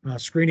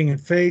 screening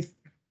and faith,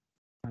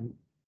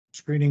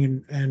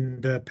 screening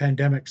and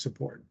pandemic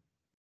support.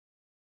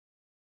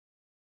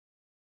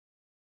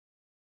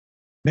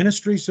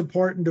 Ministry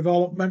support and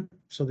development,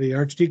 so the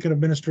Archdeacon of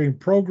Ministry and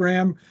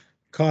Program,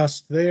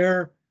 cost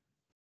there.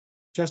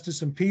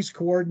 Justice and Peace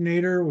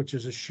Coordinator, which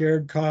is a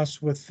shared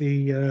cost with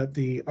the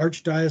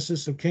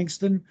Archdiocese of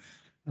Kingston.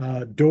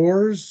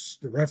 Doors,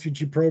 the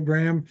refugee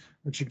program,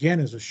 which again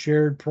is a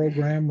shared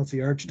program with the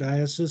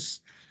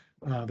Archdiocese.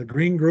 The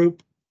Green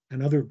Group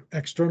and other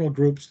external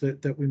groups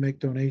that we make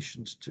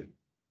donations to.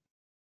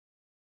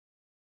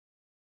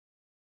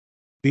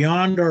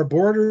 Beyond our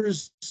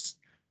borders,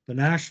 the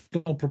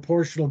national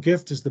proportional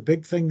gift is the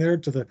big thing there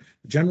to the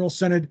General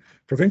Synod,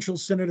 Provincial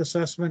Synod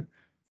assessment,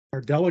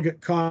 our delegate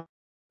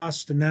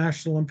costs to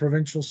national and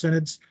provincial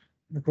synods,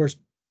 and of course,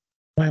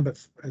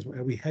 Lambeth as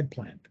we had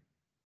planned.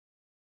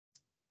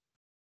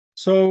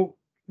 So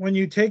when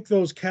you take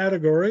those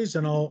categories,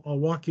 and I'll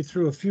walk you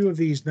through a few of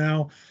these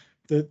now,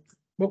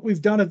 what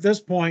we've done at this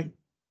point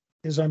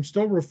is I'm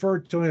still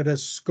referred to it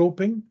as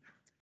scoping,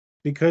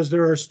 because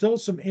there are still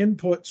some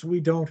inputs we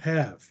don't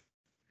have.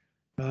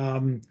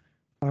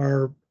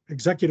 Our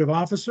executive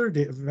officer,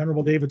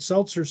 Venerable David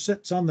Seltzer,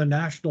 sits on the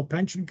National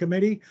Pension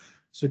Committee.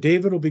 So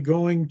David will be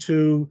going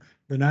to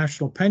the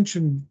national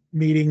pension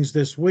meetings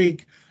this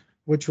week,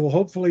 which will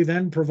hopefully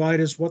then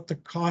provide us what the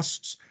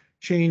costs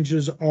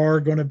changes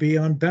are going to be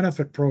on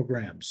benefit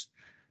programs.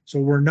 So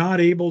we're not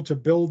able to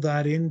build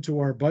that into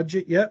our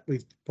budget yet.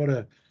 We've put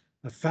a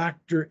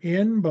factor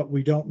in, but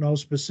we don't know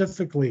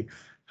specifically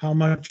how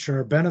much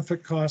our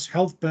benefit costs,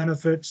 health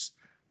benefits,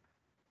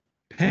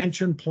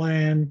 pension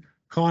plan,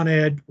 Con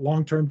Ed,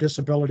 long-term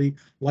disability,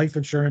 life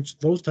insurance,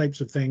 those types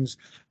of things.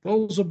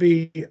 Those will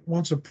be,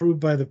 once approved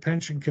by the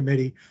pension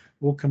committee,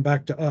 will come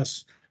back to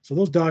us. So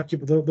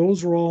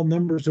those are all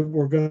numbers that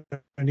we're going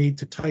to need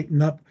to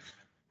tighten up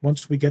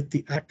once we get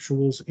the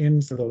actuals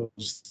in for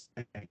those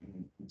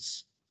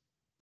things.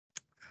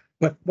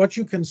 But what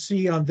you can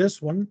see on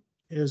this one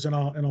is, and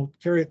I'll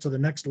carry it to the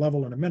next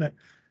level in a minute,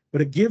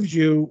 but it gives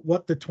you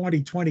what the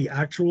 2020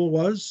 actual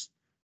was,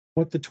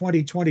 what the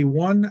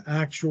 2021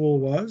 actual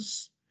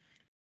was,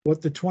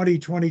 what the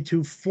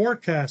 2022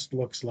 forecast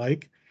looks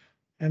like,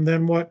 and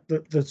then what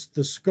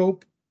the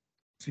scope,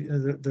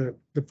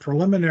 the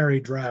preliminary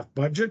draft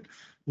budget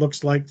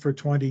looks like for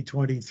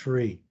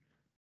 2023.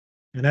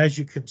 And as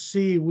you can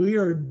see,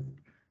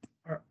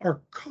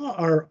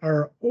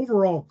 our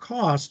overall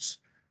costs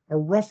are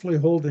roughly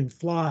holding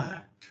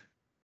flat.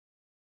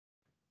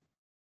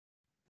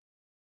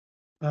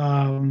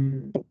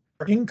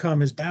 Our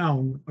income is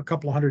down a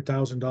couple of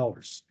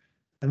 $100,000.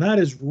 And that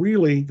is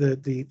really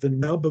the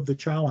nub of the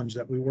challenge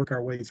that we work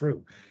our way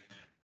through.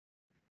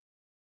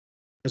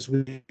 As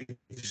we've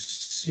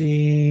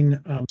seen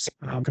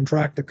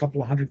contract a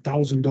couple of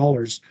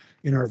 $100,000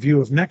 in our view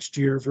of next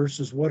year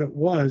versus what it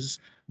was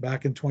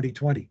back in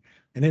 2020.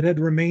 And it had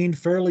remained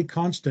fairly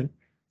constant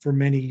for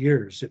many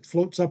years. It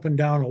floats up and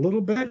down a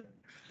little bit,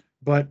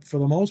 but for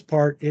the most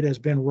part, it has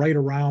been right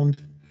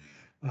around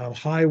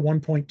high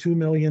 1.2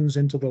 millions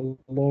into the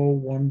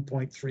low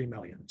 1.3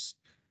 millions.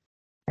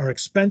 Our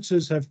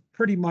expenses have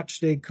pretty much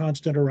stayed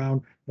constant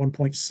around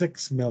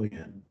 1.6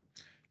 million.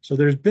 So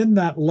there's been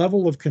that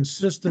level of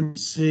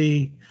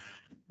consistency,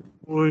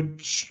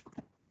 which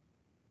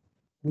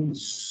we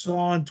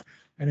saw,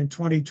 and in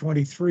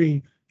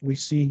 2023, we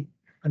see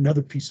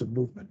another piece of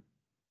movement.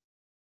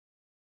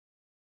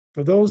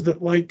 For those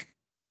that like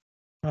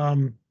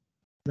the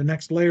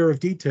next layer of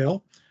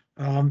detail,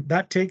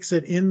 that takes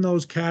it in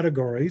those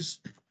categories,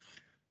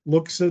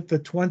 looks at the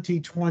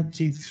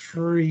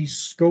 2023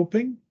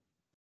 scoping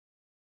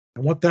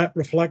and what that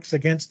reflects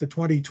against the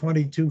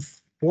 2022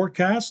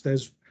 forecast.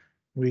 As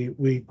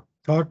we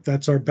talked,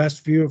 that's our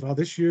best view of how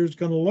this year is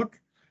going to look,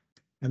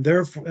 and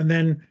therefore, and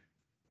then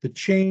the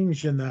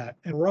change in that.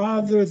 And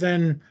rather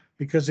than,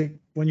 because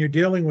when you're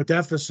dealing with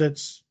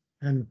deficits,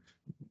 and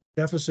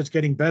deficits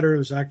getting better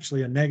is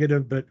actually a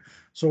negative, but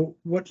so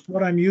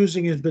what I'm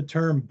using is the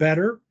term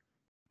better,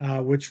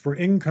 which for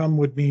income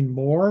would mean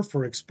more,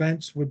 for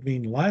expense would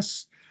mean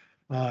less,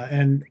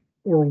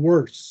 or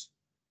worse.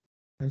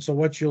 And so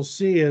what you'll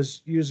see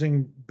is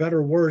using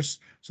better, worse.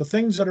 So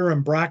things that are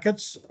in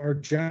brackets are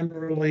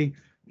generally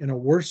in a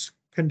worse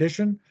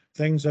condition.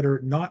 Things that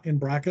are not in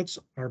brackets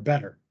are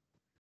better,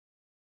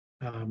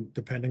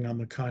 depending on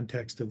the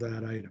context of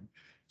that item.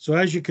 So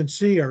as you can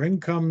see, our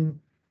income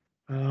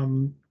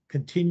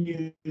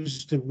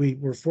continues to,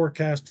 we're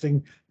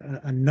forecasting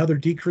another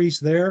decrease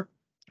there.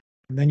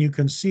 And then you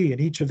can see in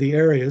each of the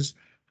areas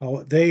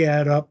how they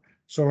add up.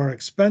 So our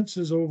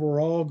expenses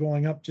overall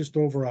going up just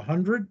over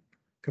 100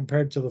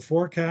 compared to the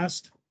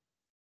forecast,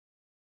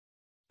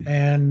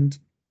 and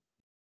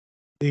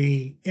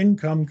the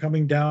income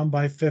coming down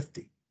by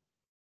 50.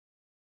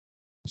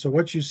 So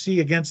what you see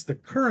against the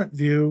current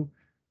view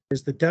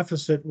is the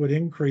deficit would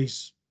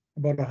increase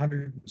about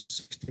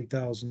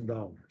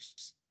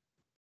 $160,000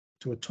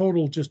 to a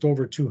total just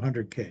over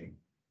 200K.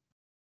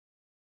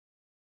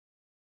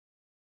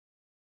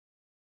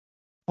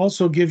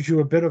 Also gives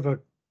you a bit of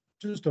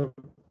just a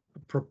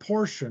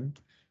proportion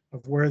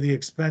of where the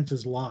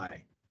expenses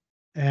lie.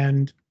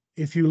 And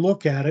if you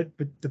look at it,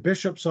 but the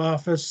bishop's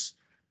office,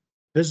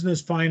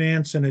 business,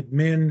 finance, and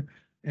admin,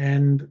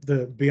 and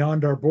the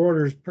beyond our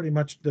borders, pretty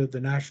much the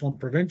national and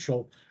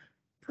provincial,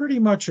 pretty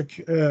much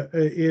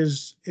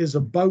is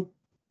about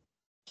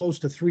close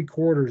to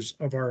 3/4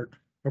 of our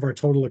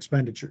total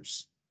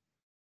expenditures.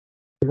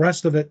 The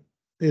rest of it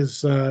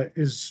is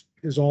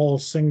all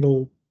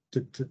single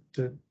to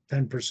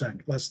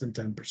 10%, less than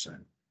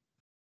 10%.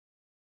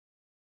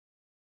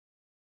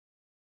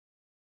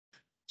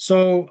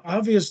 So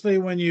obviously,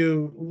 when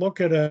you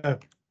look at a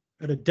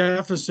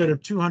deficit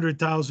of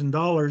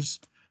 $200,000,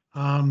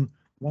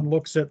 one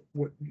looks at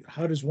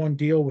how does one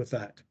deal with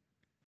that?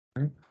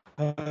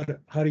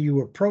 How do you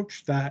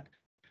approach that,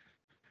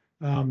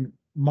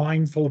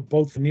 mindful of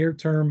both the near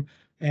term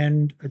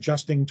and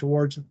adjusting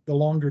towards the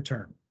longer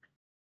term?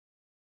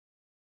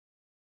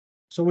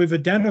 So we've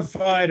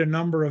identified a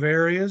number of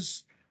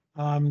areas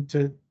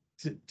to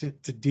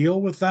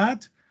deal with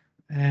that.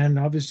 And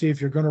obviously, if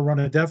you're going to run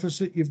a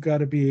deficit, you've got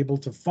to be able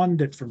to fund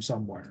it from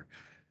somewhere.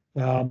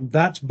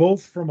 That's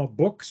both from a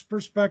books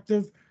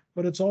perspective,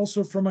 but it's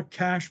also from a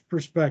cash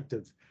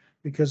perspective.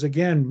 Because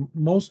again,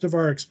 most of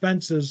our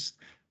expenses,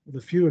 with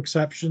a few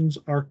exceptions,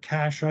 are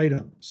cash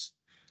items.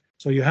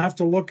 So you have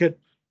to look at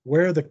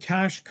where the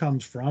cash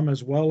comes from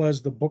as well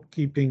as the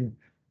bookkeeping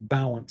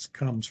balance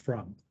comes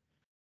from.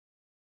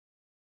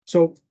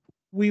 So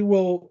we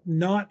will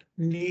not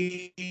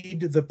need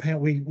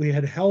we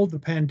had held the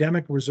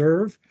pandemic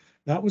reserve.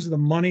 That was the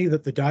money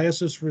that the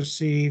diocese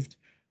received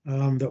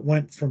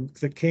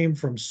that came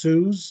from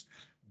SUS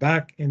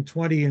back in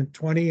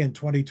 2020 and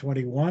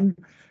 2021.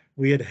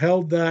 We had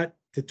held that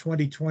to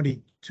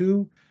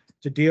 2022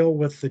 to deal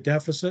with the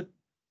deficit.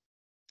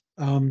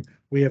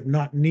 We have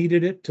not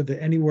needed it to the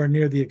anywhere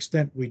near the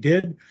extent we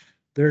did.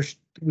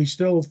 We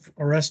still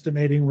are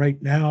estimating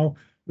right now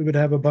we would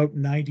have about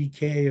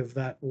 90K of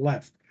that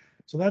left.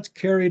 So that's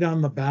carried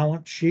on the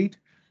balance sheet,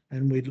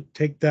 and we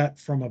take that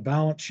from a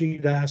balance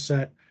sheet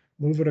asset,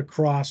 move it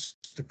across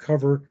to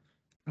cover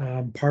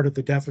part of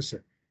the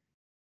deficit.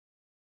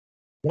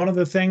 One of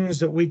the things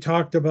that we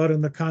talked about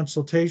in the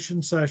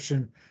consultation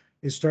session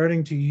is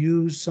starting to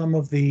use some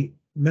of the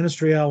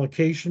ministry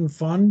allocation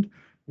fund,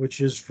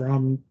 which is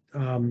from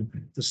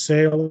the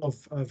sale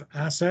of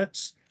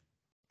assets,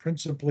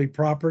 principally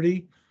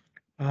property,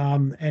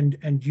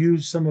 and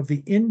use some of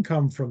the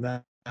income from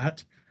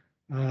that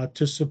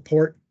to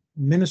support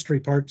ministry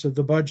parts of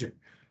the budget.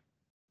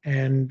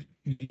 And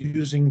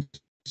using,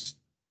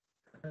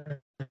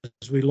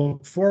 as we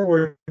look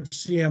forward,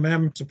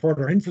 CMM support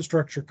our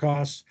infrastructure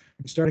costs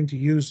and starting to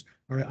use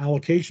our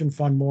allocation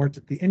fund more to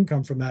the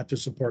income from that to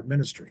support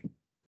ministry.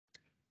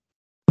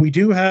 We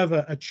do have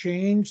a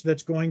change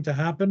that's going to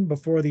happen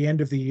before the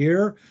end of the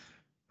year.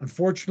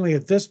 Unfortunately,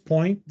 at this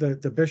point, the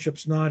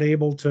bishop's not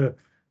able to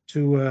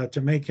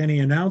make any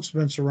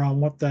announcements around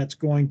what that's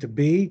going to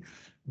be,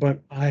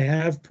 but I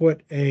have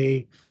put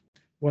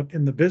what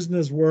in the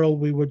business world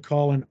we would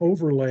call an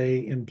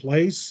overlay in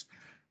place.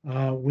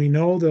 We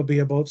know there'll be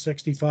about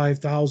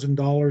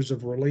 $65,000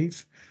 of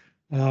relief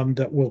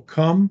that will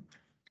come,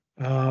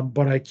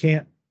 but I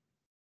can't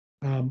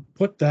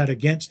put that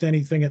against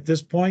anything at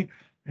this point.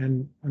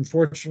 And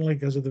unfortunately,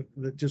 because of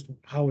the just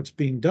how it's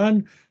being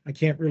done, I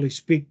can't really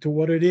speak to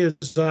what it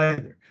is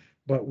either.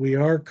 But we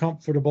are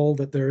comfortable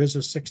that there is a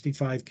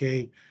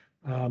 65K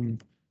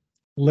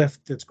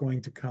lift that's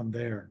going to come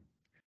there.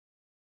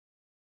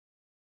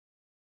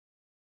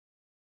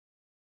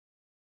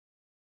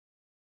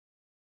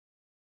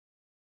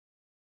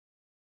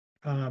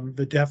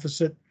 The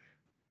deficit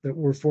that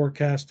we're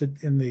forecasted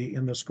in the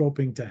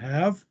scoping to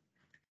have.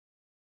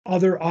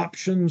 Other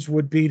options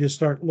would be to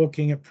start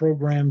looking at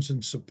programs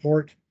and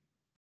support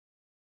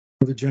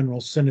for the General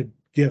Synod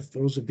gift.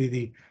 Those would be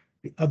the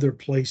other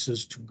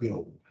places to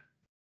go.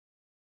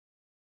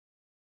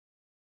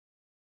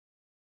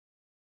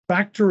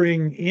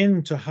 Factoring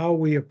into how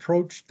we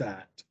approach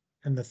that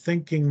and the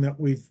thinking that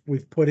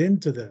we've put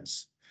into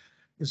this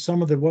is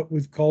some of what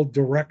we've called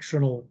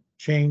directional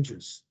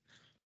changes.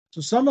 So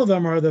some of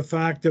them are the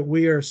fact that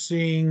we are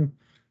seeing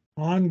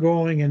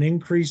ongoing and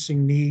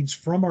increasing needs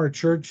from our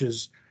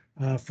churches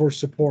for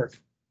support.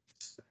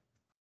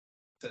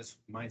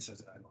 Mine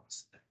says I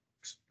lost.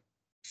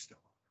 Still.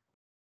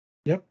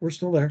 Yep, we're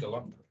still there. Still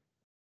on.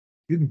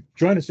 You can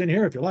join us in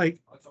here if you like.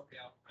 That's okay.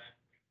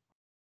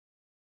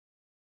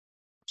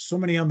 So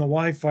many on the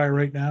Wi-Fi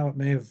right now, it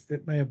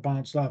may have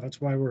bounced off.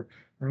 That's why we're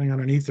running on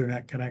an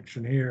Ethernet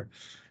connection here.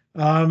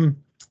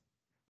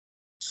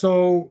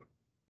 So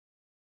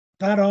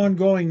that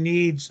ongoing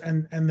needs,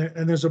 and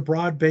there's a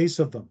broad base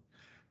of them.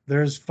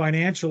 There's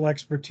financial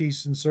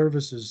expertise and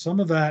services. Some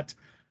of that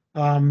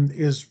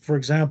is, for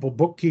example,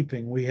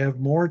 bookkeeping. We have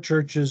more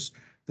churches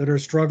that are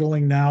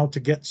struggling now to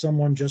get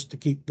someone just to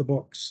keep the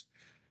books.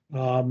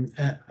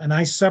 And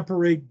I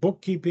separate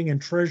bookkeeping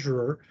and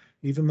treasurer,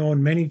 even though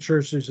in many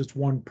churches it's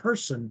one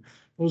person.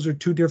 Those are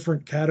two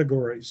different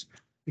categories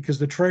because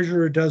the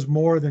treasurer does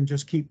more than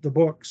just keep the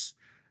books.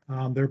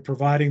 They're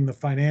providing the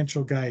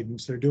financial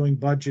guidance. They're doing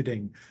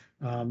budgeting.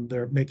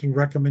 They're making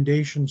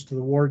recommendations to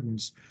the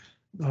wardens.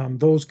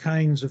 Those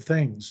kinds of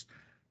things.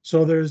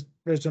 So there's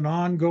an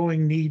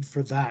ongoing need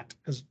for that.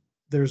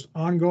 There's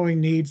ongoing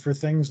need for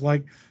things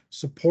like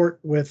support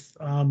with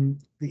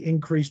the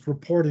increased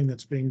reporting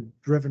that's being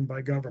driven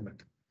by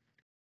government.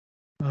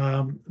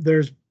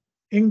 There's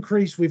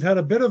increase. We've had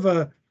a bit of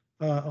a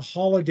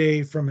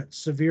holiday from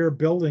severe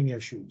building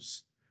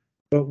issues,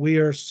 but we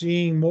are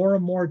seeing more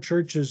and more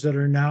churches that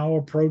are now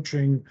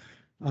approaching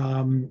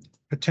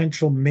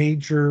potential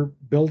major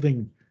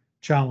building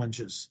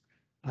challenges.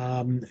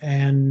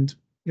 And,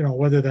 you know,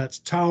 whether that's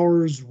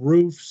towers,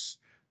 roofs,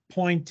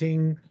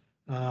 pointing,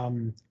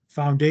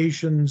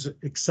 foundations,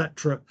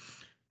 etc.,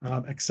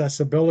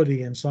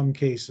 accessibility in some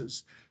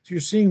cases. So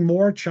you're seeing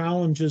more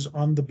challenges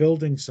on the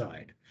building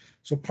side.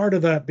 So part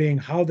of that being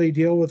how they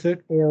deal with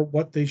it or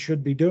what they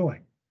should be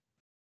doing.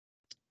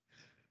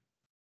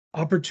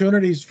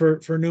 Opportunities for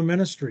new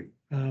ministry,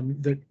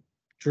 that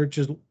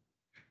churches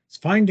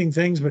finding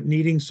things but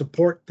needing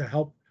support to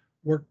help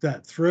work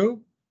that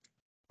through.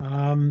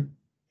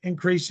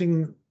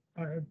 Increasing,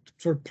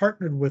 sort of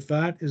partnered with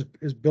that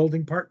is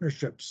building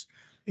partnerships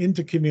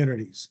into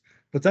communities.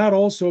 But that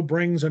also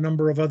brings a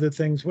number of other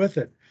things with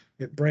it.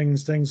 It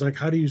brings things like,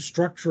 how do you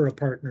structure a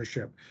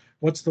partnership?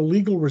 What's the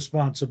legal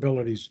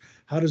responsibilities?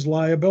 How does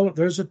liability?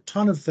 There's a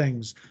ton of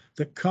things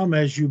that come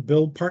as you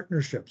build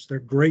partnerships. They're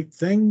great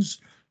things.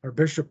 Our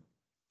bishop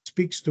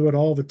speaks to it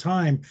all the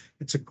time.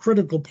 It's a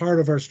critical part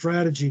of our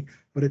strategy,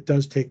 but it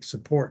does take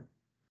support.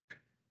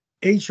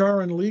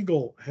 HR and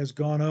legal has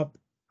gone up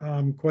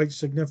quite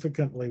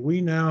significantly. We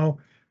now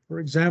For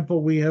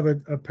example, we have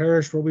a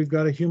parish where we've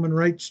got a human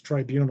rights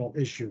tribunal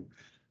issue.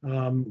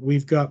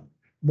 We've got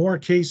more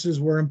cases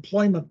where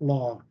employment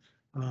law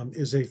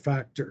is a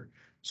factor.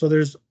 So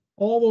there's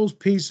all those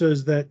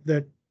pieces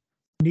that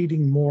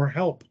needing more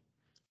help.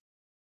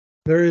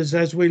 There is,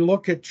 as we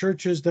look at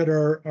churches that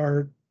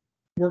are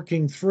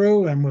working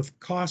through and with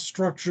cost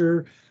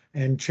structure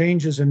and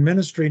changes in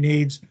ministry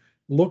needs,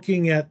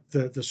 looking at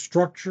the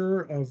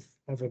structure of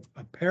a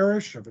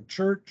parish, of a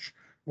church,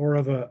 or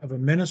of a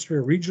ministry,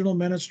 a regional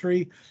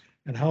ministry,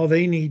 and how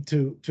they need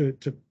to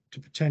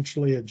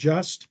potentially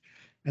adjust,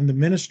 and the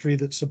ministry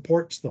that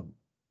supports them.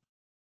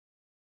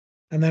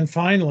 And then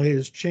finally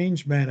is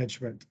change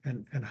management,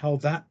 and how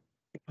that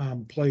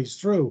plays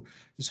through,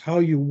 is how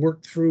you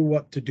work through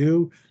what to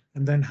do,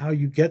 and then how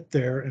you get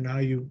there and how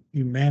you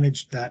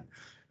manage that,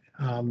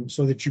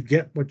 so that you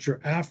get what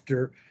you're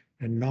after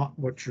and not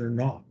what you're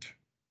not.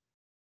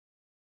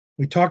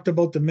 We talked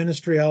about the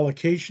ministry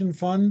allocation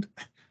fund.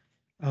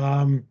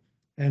 And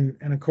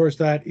of course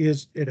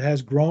it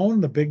has grown,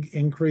 the big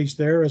increase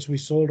there as we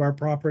sold our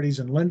properties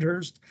in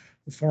Lyndhurst,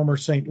 the former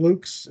St.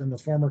 Luke's and the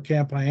former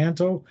Camp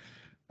Hyanto.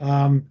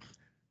 And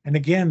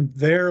again,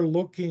 they're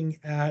looking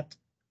at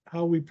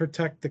how we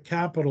protect the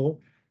capital,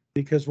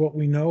 because what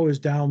we know is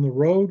down the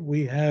road,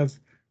 we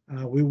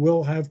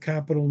will have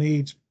capital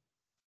needs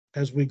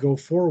as we go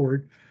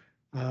forward.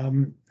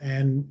 And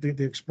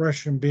the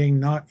expression being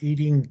not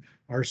eating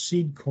our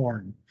seed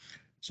corn.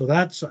 So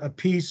that's a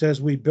piece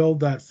as we build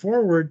that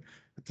forward,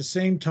 at the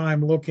same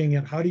time looking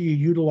at how do you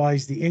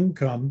utilize the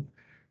income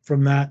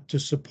from that to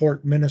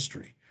support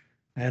ministry,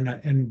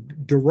 and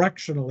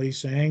directionally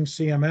saying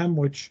CMM,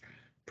 which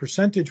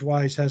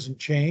percentage-wise hasn't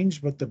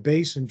changed, but the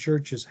base in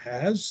churches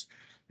has,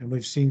 and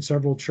we've seen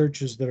several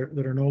churches that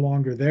are no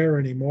longer there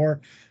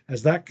anymore.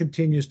 As that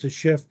continues to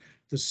shift,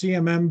 the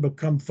CMM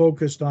become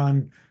focused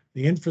on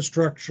the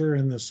infrastructure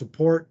and the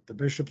support, the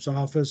bishop's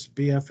office,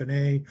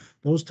 BF&A,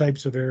 those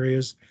types of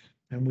areas,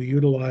 and we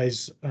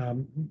utilize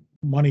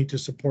money to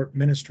support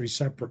ministry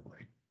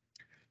separately.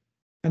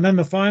 And then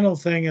the final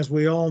thing, as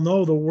we all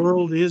know, the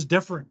world is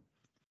different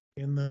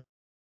in the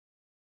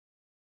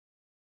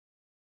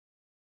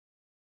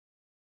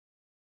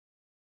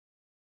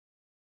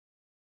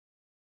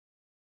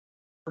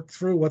work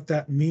through what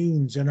that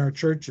means in our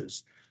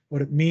churches,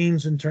 what it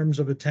means in terms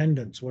of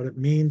attendance, what it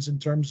means in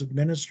terms of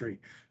ministry,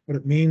 what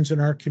it means in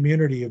our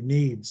community of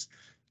needs,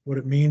 what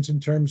it means in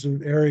terms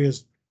of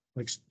areas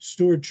like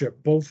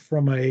stewardship, both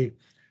from a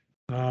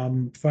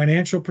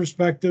financial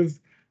perspective,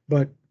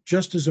 but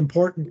just as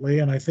importantly,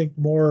 and I think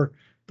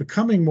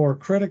becoming more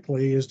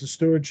critically, is the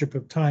stewardship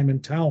of time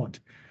and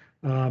talent,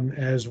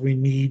 as we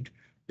need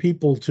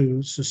people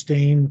to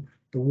sustain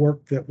the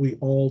work that we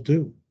all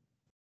do.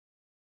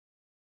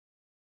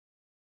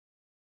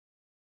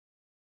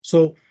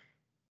 So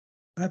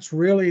that's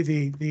really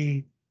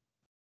the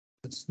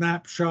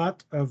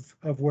snapshot of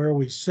where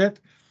we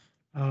sit.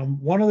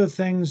 One of the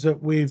things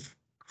that we've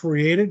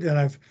created,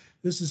 and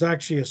this is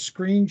actually a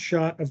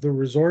screenshot of the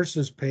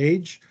resources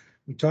page.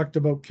 We talked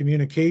about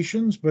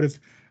communications, but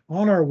if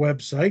on our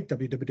website,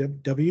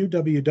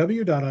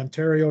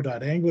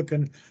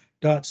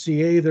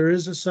 www.ontario.anglican.ca, there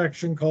is a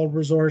section called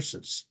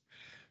resources.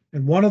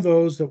 And one of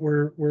those that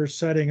we're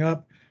setting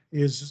up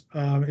is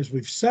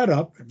we've set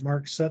up, and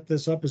Mark set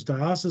this up, as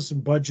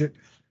diocesan budget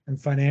and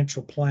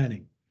financial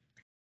planning.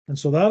 And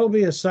so that'll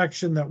be a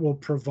section that will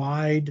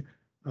provide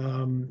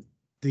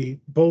the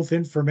both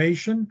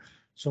information.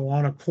 So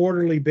on a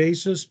quarterly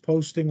basis,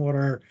 posting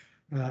what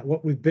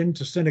we've been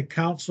to Synod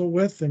Council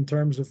with in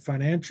terms of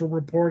financial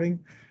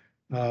reporting,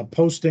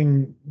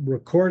 posting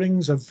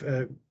recordings of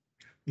the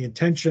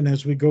intention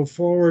as we go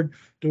forward,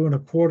 doing a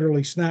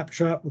quarterly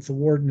snapshot with the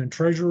warden and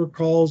treasurer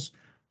calls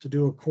to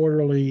do a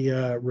quarterly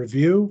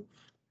review.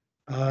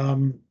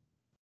 The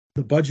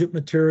budget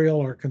material,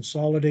 our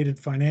consolidated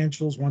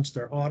financials once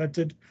they're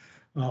audited,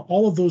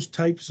 all of those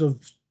types of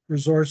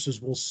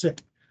resources will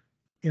sit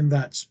in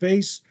that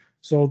space.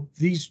 So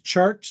these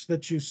charts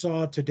that you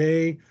saw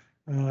today,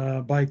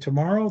 by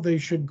tomorrow, they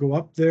should go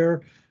up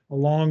there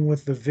along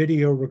with the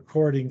video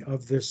recording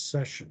of this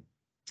session.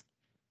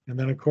 And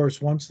then, of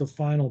course, once the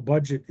final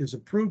budget is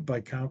approved by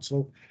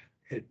council,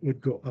 it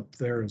would go up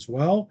there as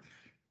well.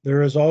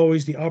 There is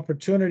always the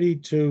opportunity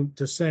to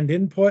send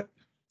input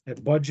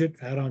at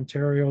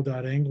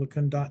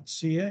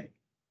budget@ontario.anglican.ca.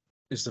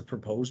 Is the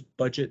proposed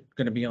budget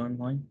going to be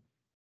online?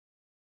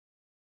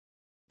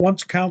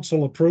 Once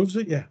council approves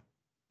it, yeah.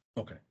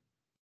 Okay.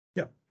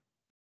 Yeah.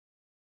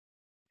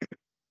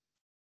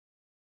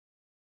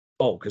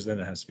 Oh, because then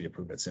it has to be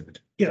approved at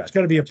Synod. Yeah, it's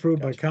got to be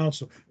approved by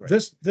council. Right.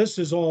 This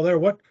is all there.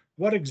 What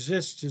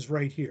exists is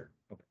right here.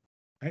 Okay.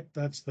 Right?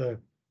 That's the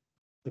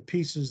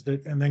pieces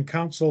that, and then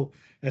council,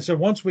 and so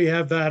once we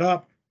have that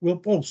up,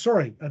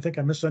 sorry, I think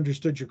I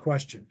misunderstood your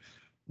question.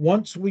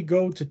 Once we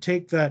go to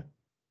take that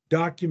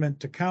document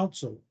to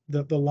council,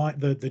 the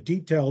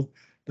detailed,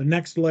 the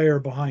next layer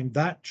behind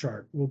that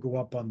chart will go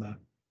up on that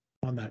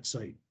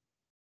site.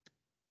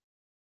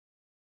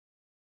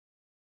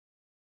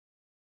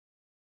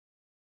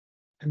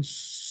 And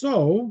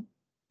so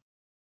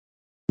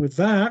with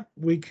that,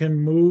 we can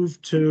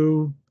move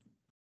to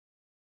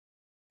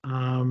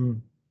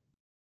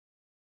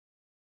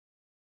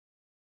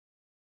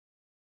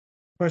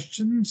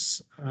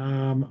questions.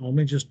 Let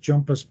me just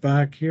jump us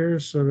back here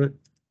so that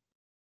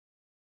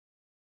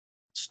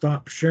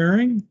stop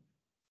sharing.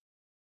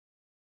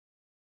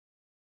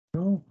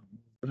 So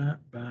that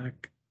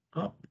back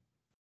up.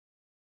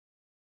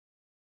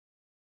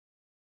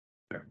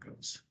 There it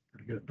goes.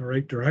 Gotta get it in the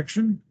right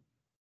direction.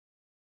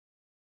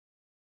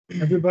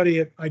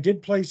 Everybody, I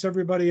did place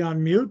everybody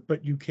on mute,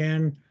 but you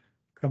can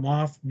come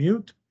off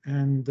mute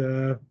and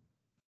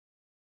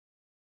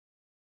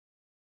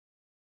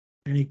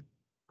any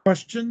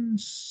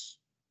questions?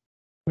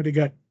 What do you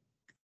got?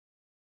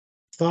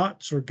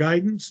 Thoughts or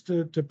guidance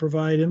to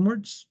provide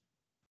inwards?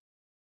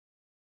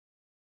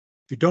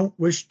 If you don't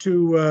wish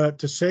to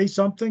say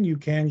something, you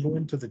can go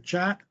into the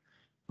chat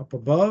up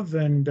above,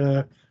 and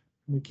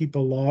we keep a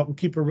log. We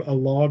keep a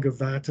log of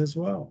that as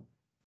well.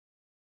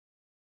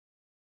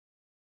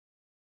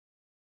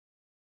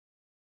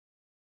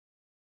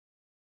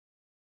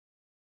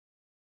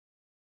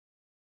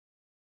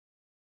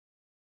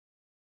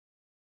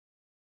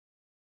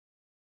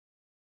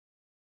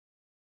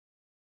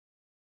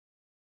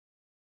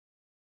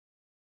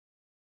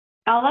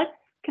 Alex,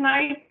 can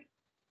I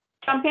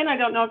jump in? I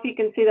don't know if you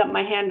can see that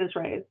my hand is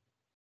raised.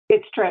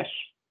 It's Trish.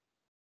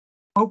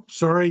 Oh,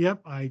 sorry.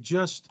 Yep, I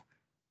just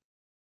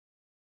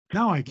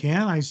now I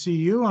can. I see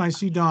you and I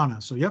see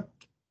Donna. So yep.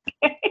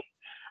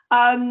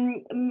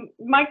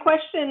 My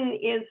question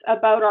is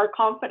about our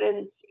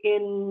confidence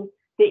in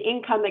the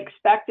income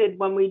expected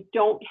when we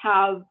don't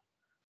have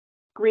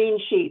green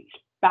sheets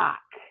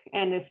back,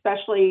 and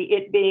especially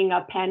it being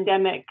a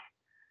pandemic,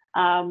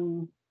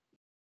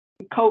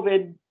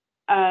 COVID,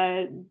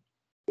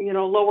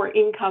 lower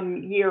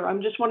income year.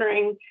 I'm just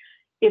wondering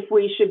if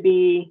we should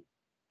be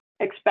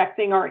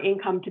expecting our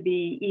income to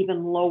be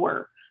even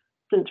lower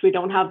since we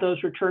don't have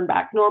those return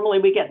back. Normally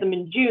we get them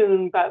in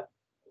June, but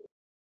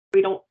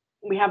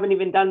we haven't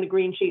even done the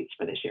green sheets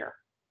for this year.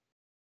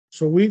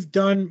 So we've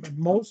done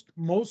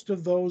most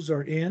of those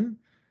are in.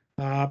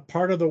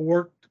 Part of the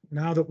work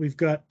now that we've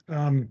got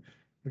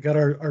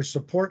our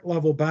support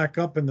level back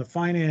up in the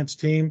finance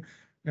team.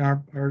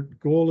 Our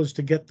goal is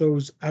to get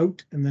those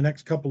out in the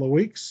next couple of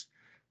weeks.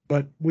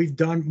 But we've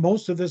done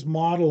most of this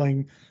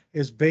modeling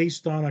is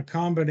based on a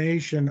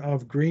combination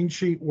of green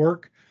sheet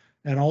work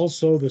and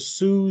also the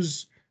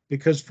SUS,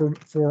 because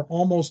for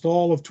almost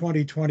all of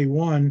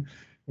 2021,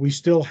 we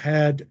still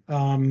had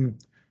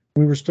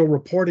we were still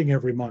reporting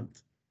every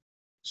month.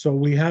 So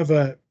we have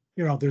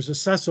there's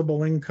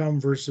assessable income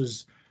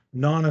versus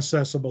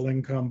non-assessable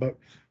income, but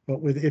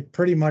with it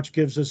pretty much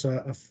gives us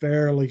a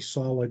fairly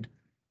solid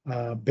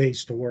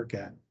base to work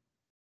at.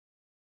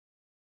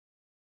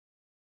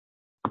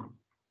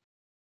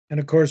 And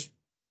of course,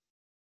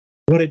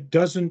 what it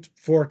doesn't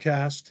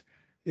forecast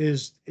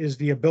is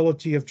the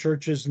ability of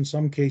churches in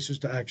some cases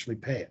to actually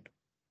pay it.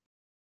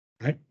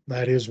 Right?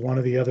 That is one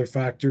of the other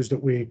factors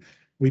that we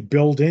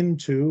build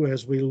into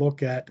as we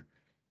look at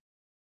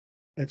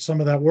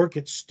some of that work.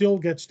 It still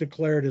gets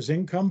declared as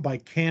income by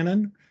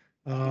canon.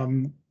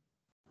 The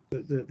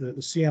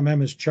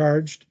CMM is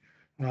charged.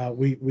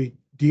 We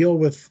deal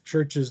with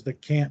churches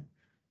that can't,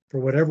 for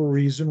whatever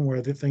reason,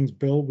 where the thing's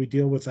billed, we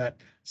deal with that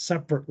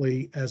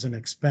separately as an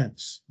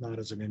expense, not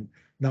as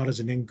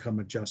an income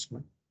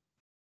adjustment.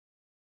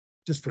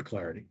 Just for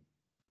clarity.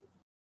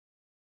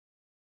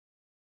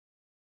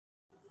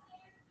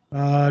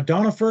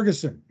 Donna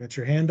Ferguson, got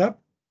your hand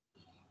up.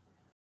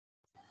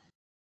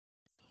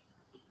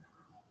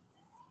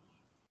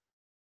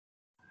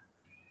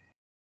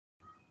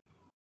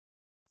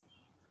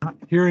 Not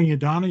hearing you,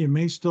 Donna. You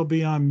may still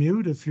be on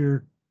mute if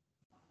you're.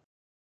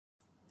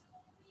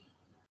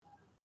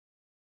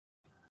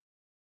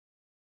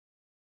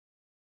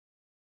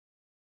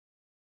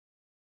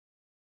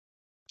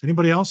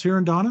 Anybody else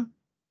hearing Donna?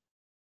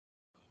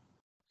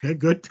 Okay,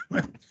 good.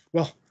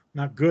 Well,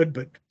 not good,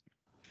 but.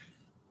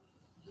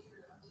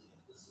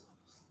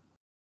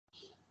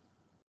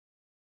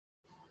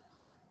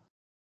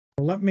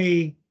 Let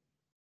me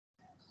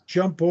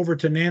jump over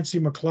to Nancy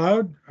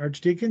McLeod.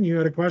 Archdeacon, you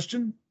had a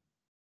question?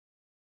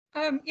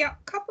 Yeah,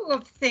 a couple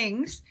of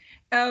things.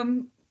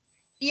 In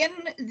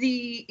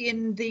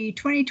the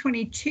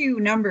 2022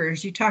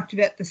 numbers, you talked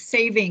about the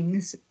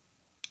savings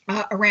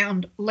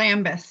around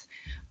Lambeth,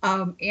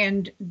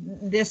 and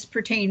this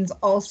pertains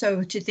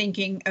also to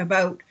thinking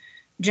about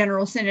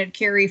General Synod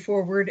carry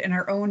forward and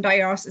our own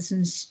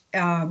diocesan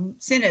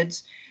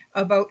synods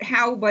about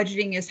how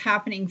budgeting is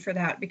happening for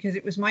that, because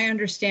it was my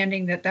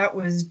understanding that that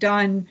was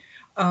done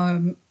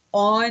on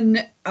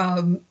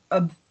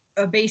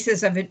a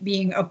basis of it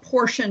being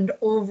apportioned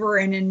over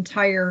an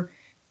entire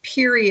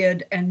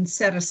period and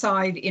set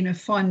aside in a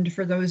fund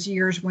for those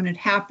years when it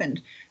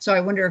happened. So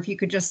I wonder if you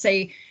could just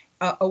say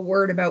a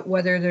word about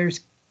whether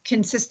there's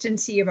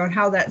consistency about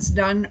how that's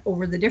done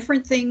over the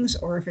different things,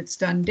 or if it's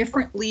done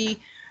differently,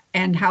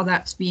 and how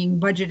that's being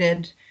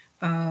budgeted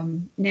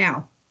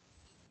now.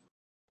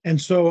 And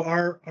so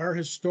our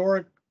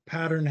historic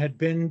pattern had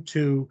been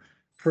to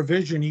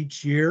provision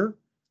each year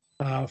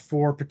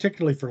for,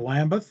 particularly for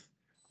Lambeth,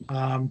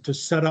 to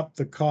set up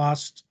the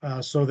cost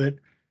so that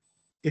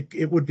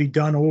it would be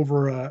done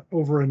over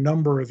a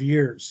number of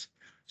years.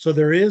 So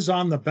there is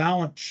on the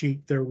balance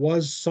sheet, there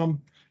was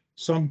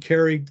some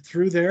carried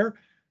through there.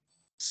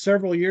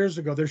 Several years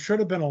ago, there should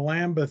have been a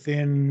Lambeth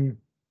in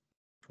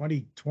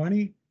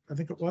 2020, I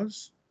think it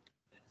was.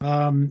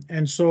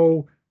 And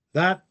so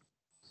that,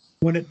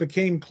 when it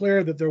became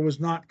clear that there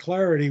was not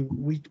clarity,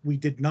 we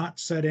did not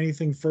set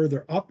anything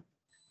further up.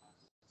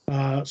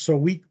 So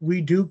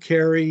we do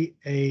carry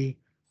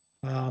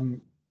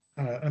an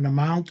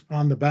amount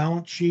on the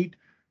balance sheet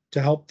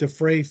to help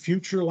defray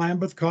future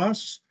Lambeth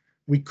costs.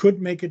 We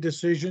could make a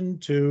decision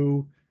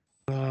to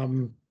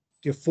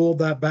fold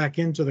that back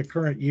into the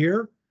current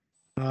year.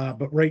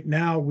 But right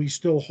now we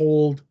still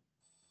hold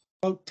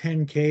about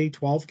 10K,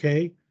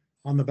 12K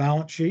on the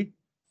balance sheet.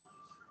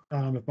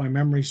 If my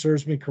memory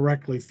serves me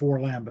correctly, for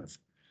Lambeth.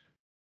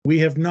 We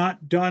have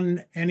not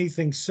done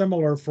anything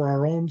similar for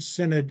our own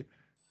synod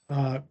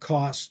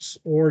costs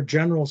or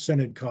general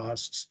synod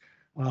costs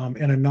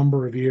in a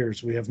number of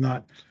years. We have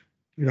not,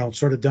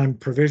 sort of done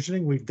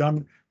provisioning. We've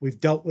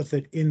dealt with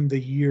it in the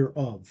year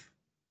of.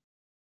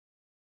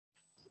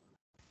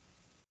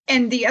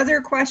 And the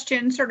other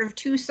question, sort of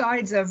two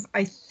sides of,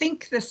 I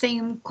think, the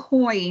same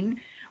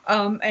coin,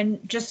 and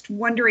just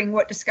wondering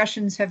what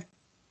discussions have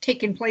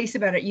taken place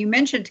about it. You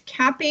mentioned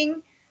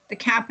capping the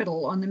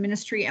capital on the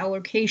ministry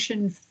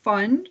allocation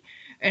fund,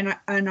 and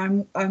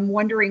I'm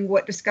wondering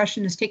what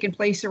discussion has taken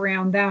place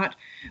around that.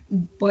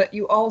 But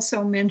you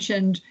also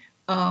mentioned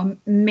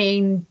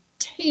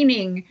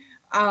maintaining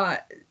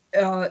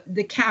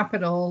the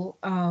capital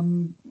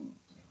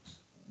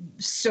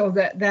so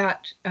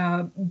that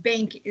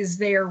bank is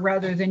there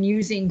rather than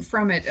using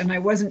from it. And I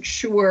wasn't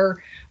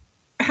sure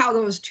how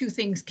those two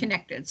things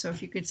connected. So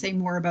if you could say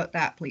more about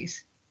that,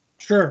 please.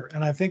 Sure.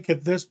 And I think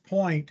at this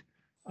point,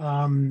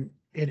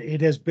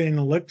 it has been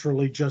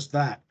literally just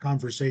that,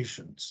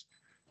 conversations.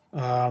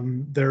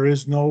 There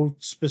is no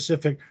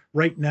specific,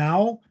 right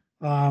now,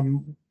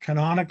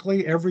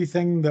 canonically,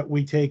 everything that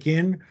we take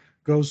in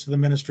goes to the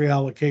ministry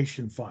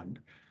allocation fund.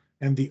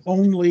 And the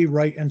only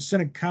and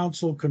Synod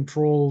Council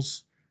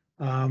controls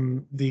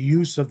the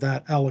use of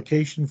that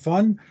allocation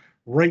fund.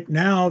 Right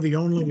now, the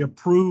only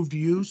approved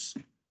use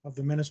of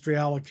the ministry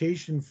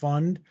allocation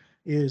fund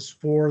is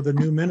for the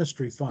new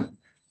ministry fund,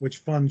 which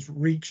funds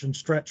reach and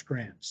stretch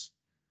grants.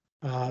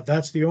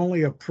 That's the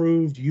only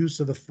approved use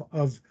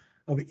of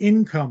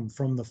income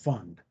from the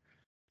fund.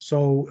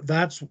 So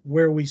that's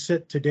where we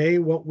sit today.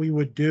 What we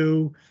would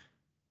do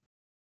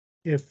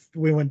if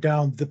we went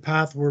down the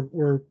path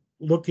we're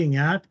looking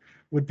at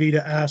would be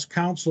to ask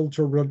council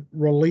to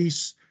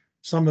release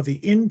some of the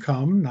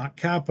income, not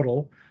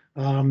capital,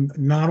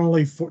 not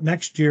only for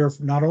next year,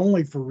 not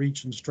only for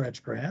reach and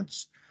stretch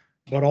grants,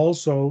 but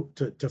also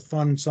to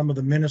fund some of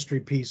the ministry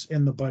piece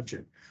in the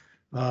budget.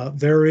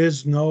 There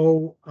is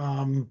no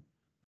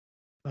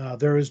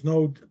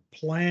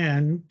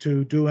plan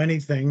to do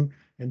anything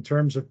in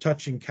terms of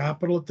touching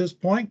capital at this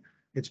point.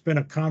 It's been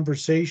a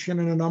conversation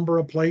in a number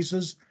of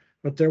places,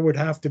 but there would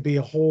have to be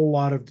a whole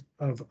lot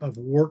of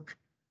work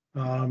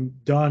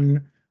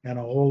done and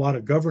a whole lot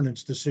of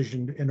governance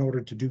decision in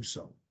order to do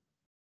so.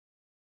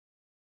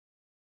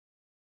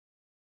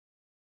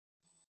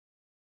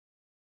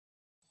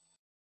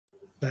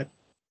 That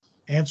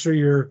answer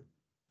your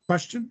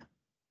question?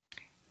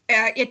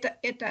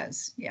 It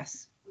does,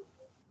 yes.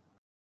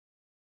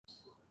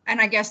 And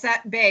I guess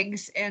that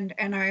begs, and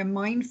I am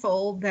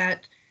mindful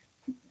that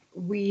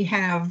we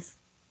have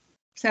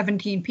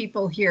 17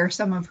 people here,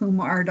 some of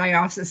whom are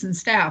diocesan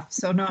staff,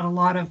 so not a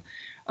lot of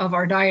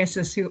our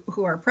diocese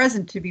who are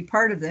present to be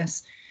part of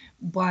this,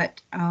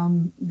 but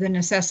the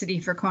necessity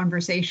for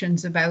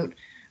conversations about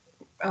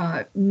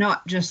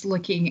not just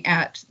looking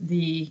at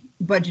the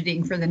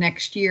budgeting for the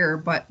next year,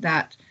 but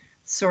that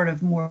sort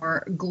of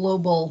more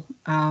global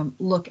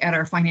look at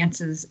our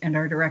finances and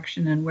our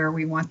direction and where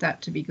we want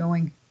that to be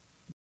going.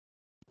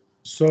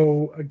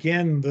 So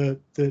again,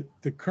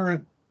 the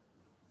current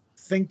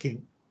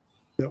thinking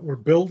that we're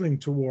building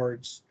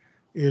towards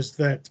is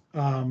that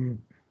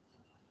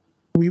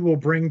we will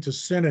bring to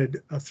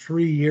Synod a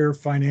 3-year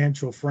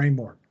financial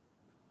framework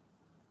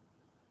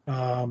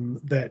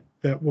that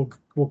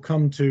will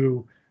come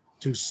to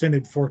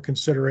Synod for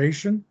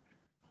consideration.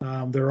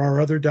 There are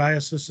other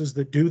dioceses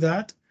that do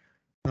that,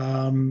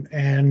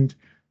 and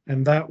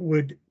that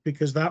would,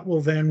 because that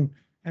will then,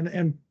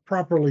 and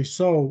properly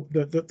so,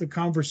 the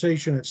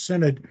conversation at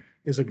Synod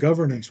is a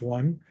governance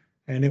one,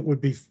 and it would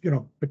be,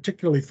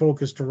 particularly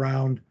focused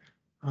around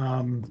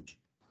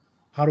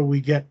how do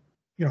we get,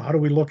 how do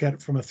we look at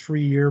it from a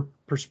 3-year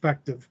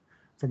perspective,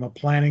 from a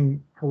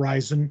planning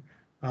horizon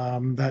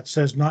that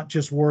says not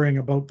just worrying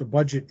about the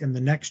budget in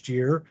the next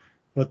year,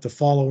 but the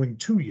following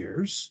 2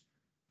 years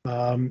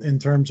in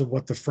terms of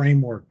what the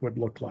framework would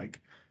look like.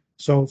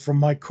 So from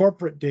my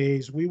corporate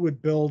days, we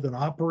would build an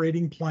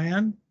operating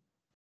plan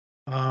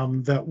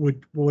that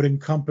would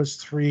encompass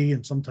 3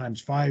 and sometimes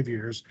 5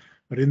 years,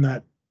 but in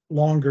that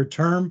longer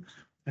term.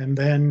 And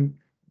then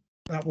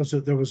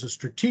there was a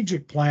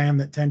strategic plan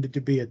that tended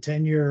to be a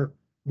 10-year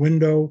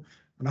window,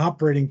 an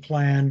operating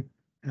plan,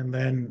 and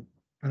then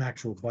an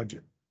actual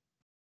budget.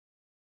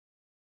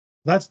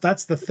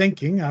 That's the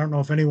thinking. I don't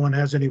know if anyone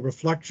has any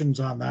reflections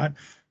on that,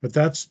 but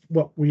that's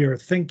what we are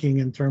thinking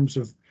in terms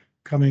of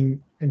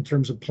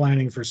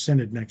planning for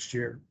Synod next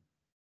year.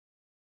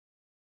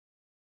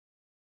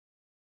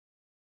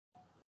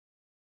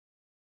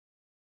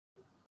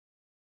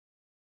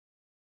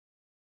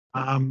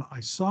 I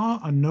saw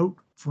a note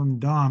from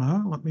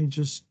Donna. Let me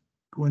just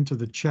go into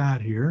the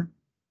chat here.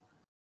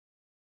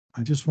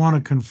 I just want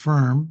to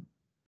confirm.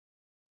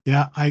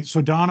 Yeah,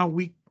 so Donna,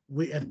 we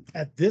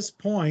at this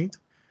point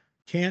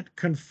can't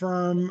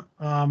confirm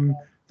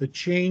the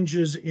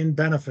changes in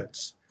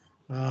benefits.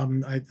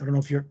 I don't know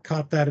if you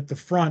caught that at the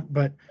front,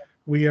 but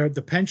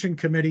the pension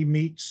committee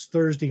meets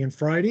Thursday and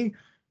Friday.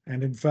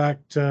 And in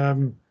fact,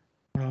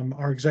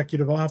 our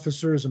executive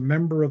officer is a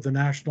member of the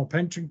National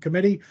Pension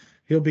Committee.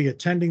 He'll be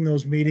attending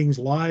those meetings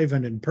live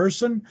and in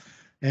person.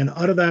 And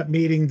out of that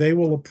meeting, they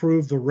will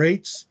approve the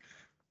rates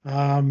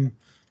that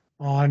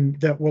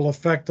will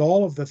affect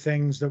all of the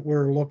things that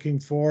we're looking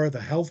for: the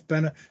health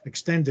benefit,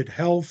 extended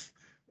health,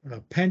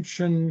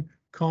 pension,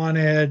 Con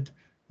Ed,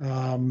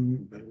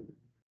 LTD,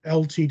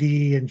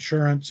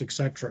 insurance,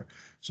 etc.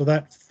 So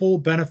that full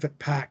benefit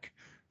pack.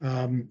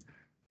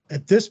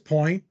 At this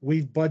point,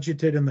 we've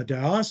budgeted in the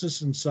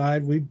diocesan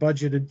side, we've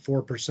budgeted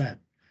 4%.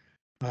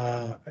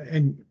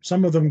 And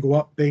some of them go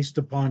up based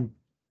upon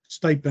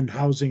stipend,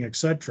 housing,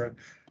 etc.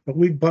 But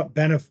we've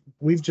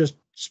just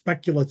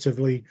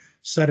speculatively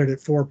set it at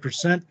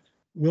 4%.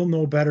 We'll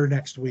know better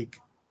next week.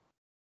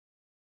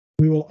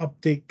 We will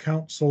update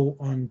council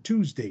on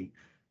Tuesday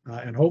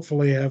and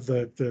hopefully have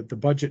the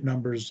budget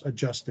numbers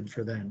adjusted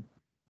for then.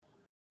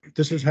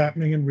 This is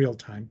happening in real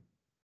time.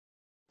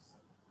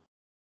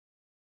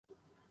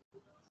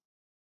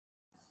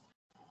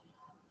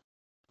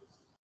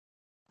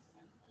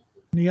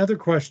 Any other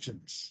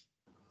questions?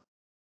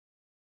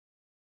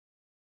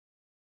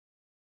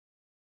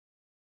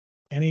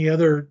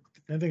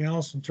 Anything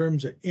else in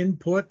terms of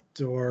input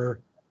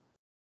or?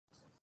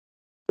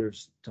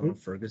 There's Tom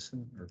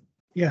Ferguson or,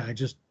 Yeah,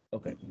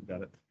 okay,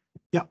 got it.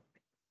 Yeah.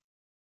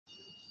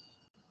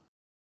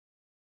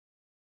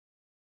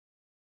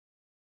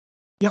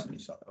 Yep.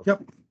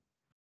 Yep.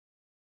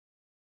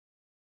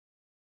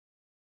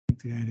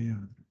 The idea.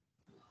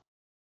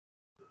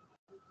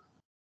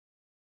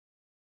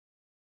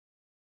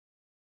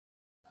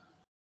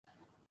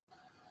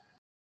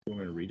 You want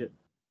me to read it?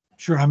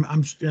 Sure.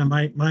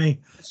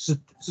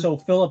 So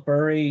Philip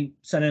Burry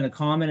sent in a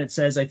comment. It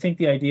says, I think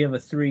the idea of a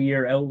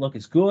 3-year outlook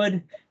is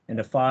good and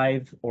a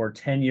 5 or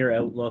 10-year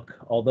outlook,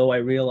 although I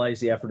realize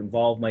the effort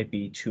involved might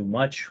be too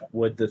much.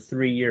 Would the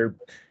 3-year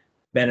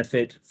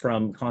benefit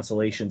from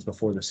consolations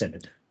before the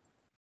Synod?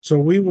 So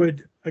we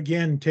would,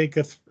 again, take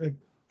a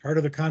part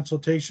of the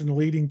consultation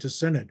leading to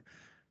Synod.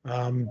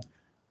 And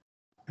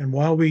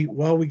while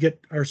we get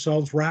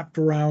ourselves wrapped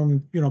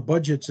around,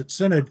 budgets at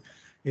Synod,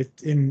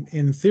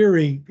 in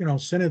theory,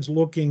 Synod's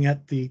looking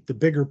at the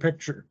bigger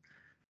picture.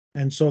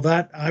 And so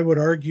that I would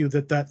argue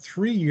that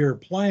 3-year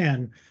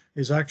plan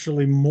is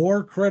actually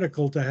more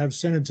critical to have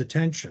Synod's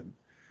attention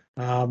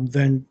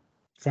than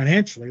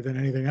financially than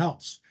anything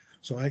else.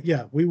 So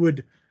we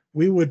would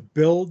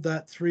build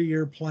that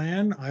 3-year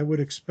plan. I would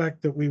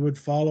expect that we would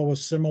follow a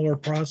similar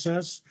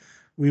process.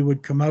 We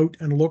would come out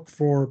and look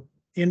for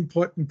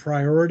input and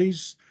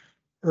priorities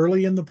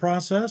early in the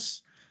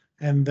process.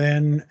 And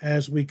then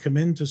as we come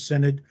into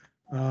Synod,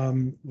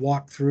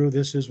 walk through,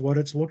 this is what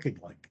it's looking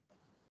like.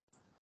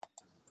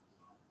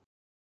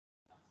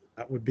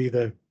 That would be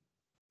the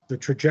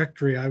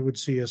trajectory I would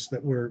see us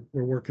that we're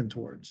working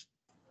towards.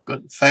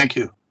 Good, thank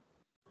you.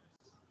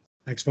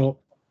 Thanks,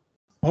 Philip.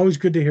 Always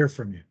good to hear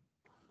from you.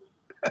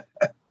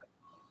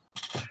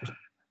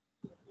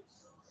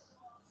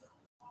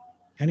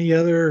 Any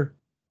other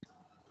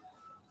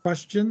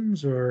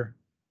questions or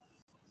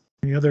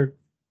any other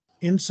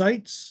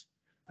insights?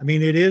 I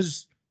mean, it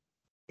is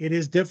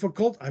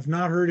difficult. I've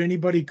not heard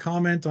anybody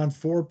comment on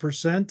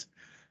 4%.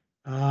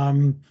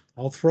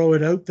 I'll throw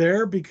it out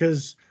there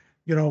because,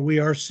 we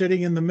are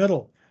sitting in the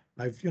middle.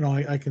 I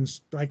can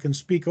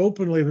speak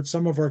openly that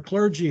some of our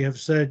clergy have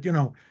said,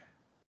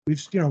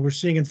 we're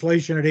seeing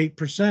inflation at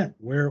 8%.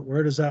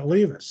 Where does that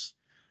leave us?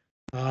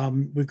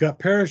 We've got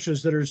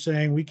parishes that are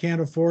saying we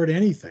can't afford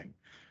anything.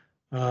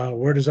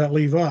 Where does that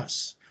leave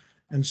us?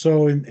 And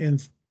so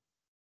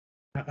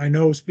I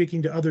know,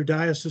 speaking to other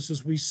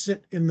dioceses, we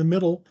sit in the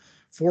middle.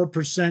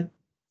 4%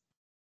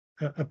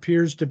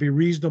 appears to be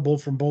reasonable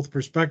from both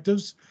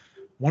perspectives.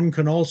 One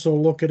can also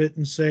look at it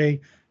and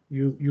say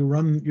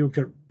you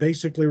could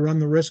basically run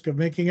the risk of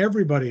making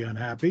everybody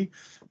unhappy,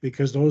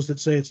 because those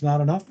that say it's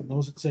not enough and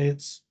those that say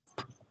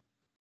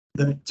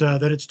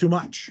that it's too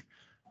much.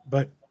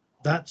 But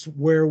that's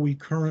where we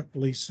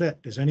currently sit.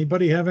 Does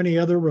anybody have any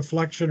other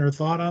reflection or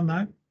thought on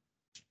that?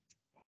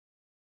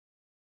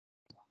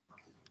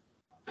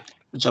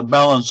 It's a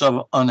balance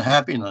of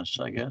unhappiness,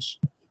 I guess.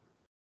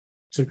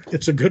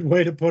 It's a good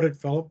way to put it,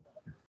 Philip.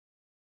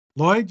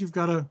 Lloyd, you've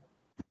got a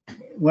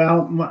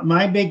Well,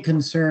 my big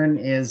concern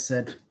is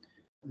that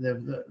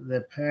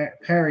the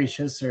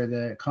parishes or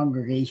the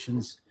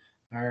congregations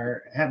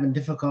are having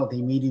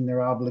difficulty meeting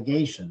their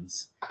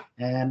obligations,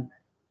 and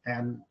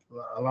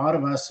a lot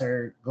of us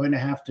are going to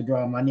have to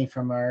draw money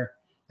from our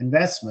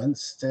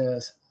investments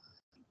to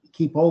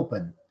keep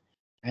open.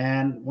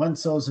 And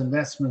once those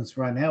investments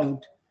run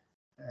out,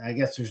 I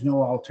guess there's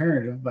no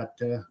alternative but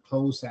to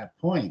close that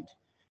point.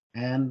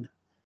 And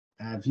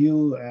have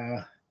you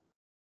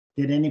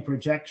did any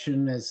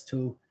projection as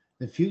to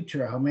the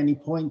future, how many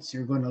points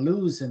you're going to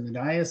lose in the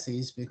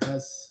diocese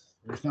because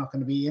there's not going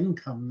to be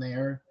income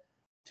there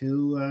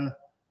to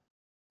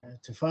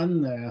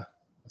fund the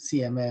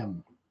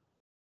CMM?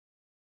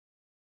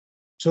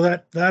 So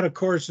that of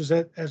course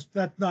that's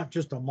not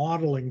just a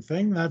modeling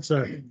thing. That's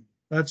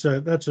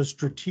a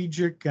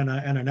strategic and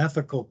an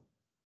ethical,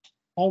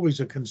 always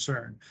a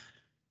concern.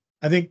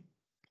 I think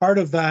part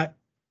of that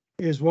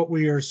is what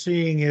we are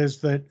seeing is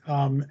that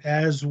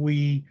as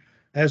we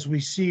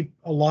see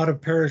a lot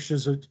of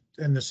parishes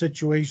and the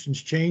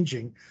situation's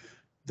changing,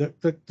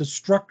 the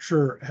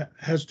structure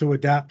has to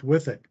adapt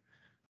with it.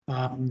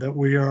 That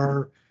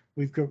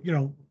we've got,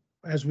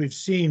 as we've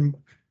seen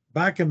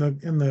back in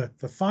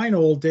the fine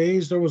old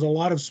days, there was a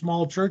lot of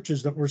small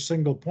churches that were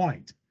single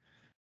point.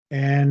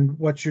 And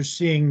what you're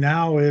seeing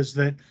now is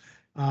that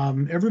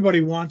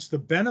everybody wants the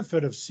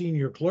benefit of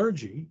senior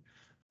clergy,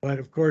 but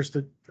of course,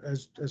 that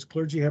as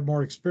clergy have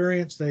more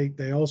experience,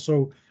 they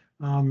also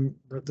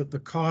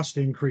the cost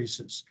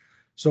increases.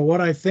 So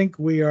what I think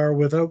we are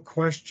without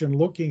question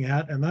looking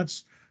at, and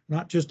that's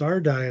not just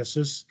our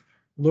diocese,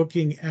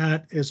 looking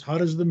at is how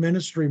does the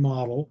ministry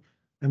model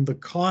and the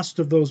cost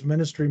of those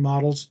ministry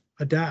models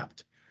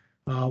adapt.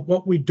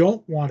 What we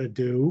don't want to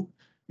do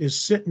is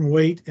sit and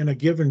wait in a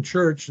given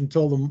church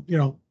until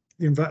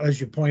as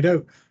you point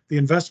out, the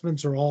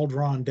investments are all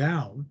drawn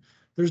down.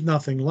 There's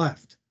nothing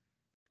left.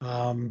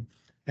 And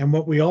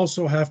what we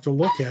also have to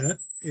look at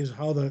is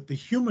how the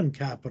human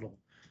capital.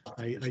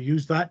 I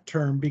use that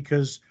term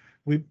because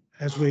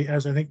as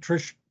I think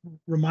Trish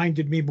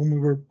reminded me when we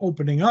were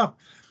opening up,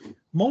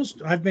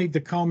 I've made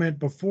the comment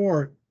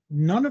before,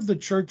 none of the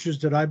churches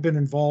that I've been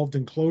involved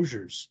in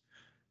closures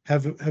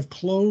have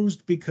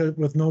closed because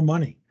with no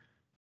money.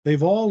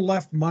 They've all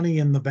left money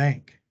in the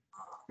bank.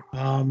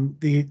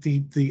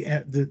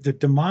 The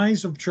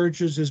demise of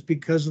churches is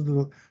because of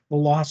the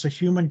loss of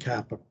human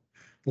capital,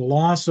 the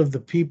loss of the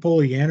people,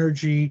 the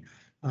energy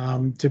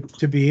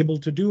to be able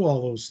to do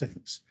all those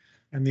things.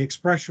 And the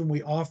expression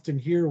we often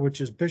hear,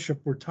 which is,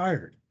 Bishop, we're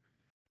tired.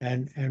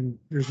 And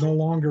there's no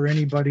longer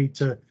anybody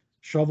to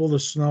shovel the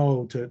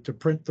snow, to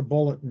print the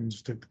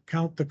bulletins, to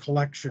count the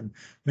collection,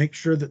 make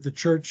sure that the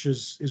church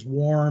is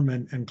warm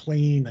and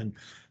clean, and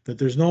that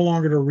there's no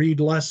longer to read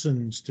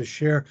lessons, to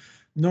share,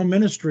 no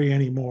ministry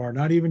anymore,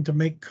 not even to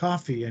make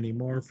coffee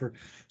anymore.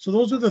 So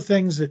those are the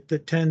things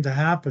that tend to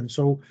happen.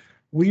 So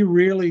we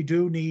really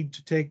do need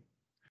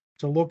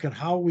to look at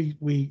how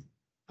we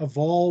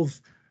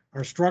evolve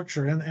our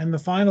structure. And the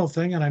final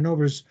thing, and I know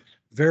there's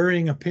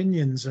varying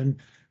opinions, and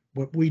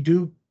what we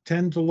do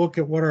tend to look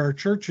at what our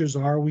churches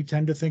are, we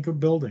tend to think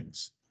of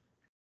buildings.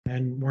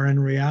 And where in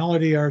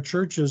reality, our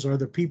churches are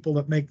the people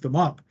that make them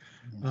up.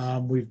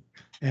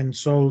 And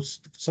so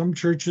some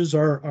churches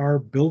are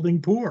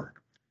building poor,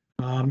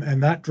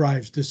 and that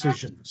drives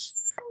decisions.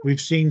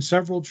 We've seen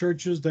several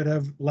churches that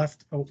have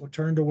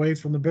turned away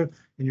from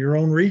in your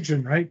own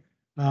region, right?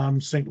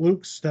 St.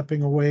 Luke's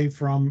stepping away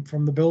from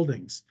the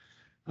buildings.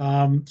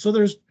 So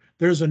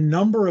there's a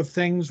number of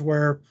things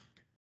where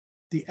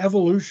the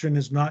evolution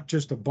is not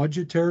just a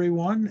budgetary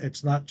one.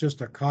 It's not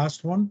just a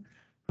cost one.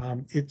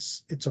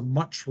 It's a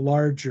much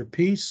larger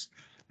piece,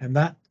 and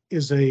that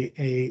is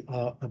a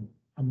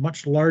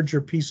much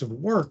larger piece of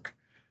work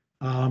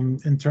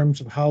in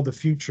terms of how the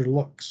future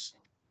looks.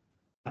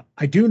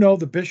 I do know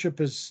the bishop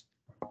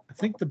I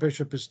think the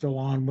bishop is still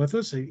on with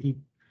us. Are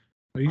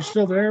you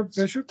still there,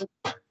 Bishop?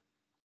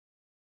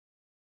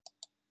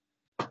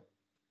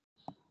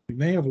 We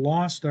may have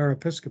lost our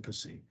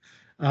episcopacy.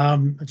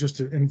 Just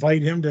to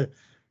invite him to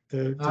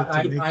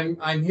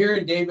I'm here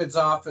in David's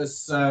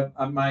office.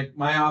 My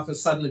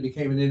office suddenly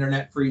became an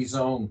internet-free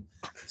zone,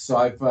 so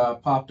I've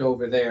popped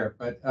over there.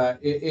 But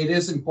it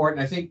is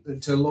important, I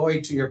think, to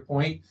Lloyd, to your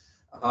point.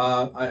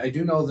 I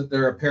do know that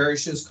there are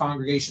parishes,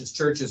 congregations,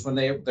 churches, when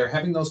they're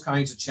having those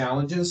kinds of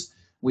challenges,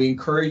 we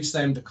encourage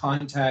them to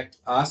contact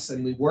us,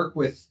 and we work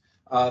with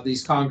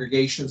these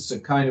congregations to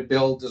kind of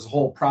build this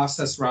whole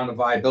process around a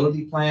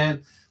viability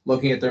plan,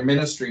 looking at their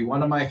ministry.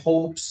 One of my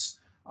hopes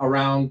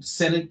around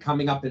Synod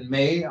coming up in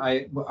May,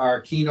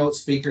 our keynote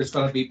speaker is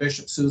going to be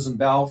Bishop Susan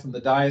Bell from the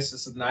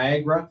Diocese of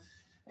Niagara,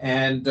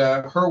 and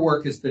her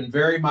work has been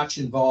very much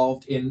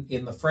involved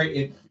in the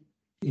phrase,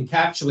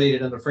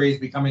 encapsulated in the phrase,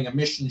 becoming a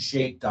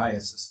mission-shaped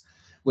diocese,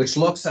 which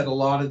looks at a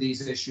lot of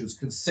these issues,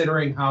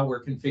 considering how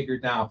we're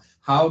configured now.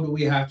 How do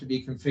we have to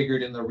be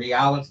configured in the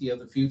reality of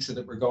the future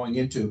that we're going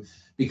into?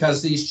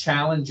 Because these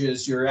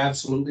challenges, you're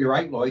absolutely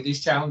right, Lloyd,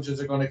 these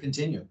challenges are going to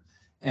continue.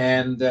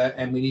 And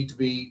we need to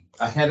be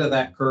ahead of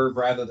that curve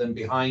rather than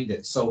behind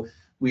it. So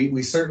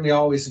we certainly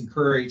always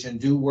encourage and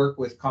do work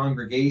with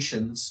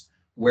congregations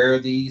where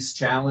these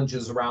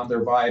challenges around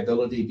their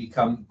viability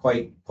become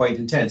quite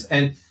intense.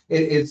 And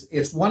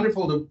it's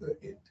wonderful to,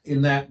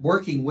 in that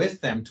working with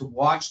them, to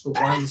watch the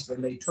ones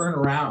when they turn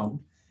around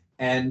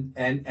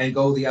and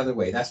go the other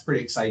way. That's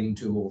pretty exciting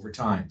too over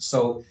time.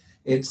 So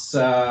it's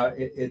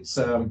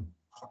good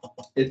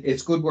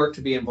work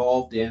to be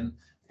involved in,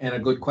 and a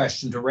good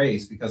question to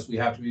raise, because we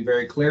have to be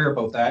very clear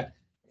about that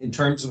in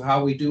terms of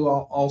how we do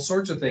all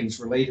sorts of things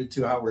related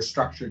to how we're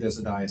structured as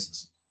a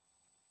diocese.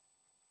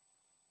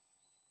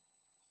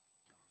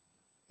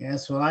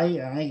 Yes, well,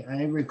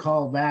 I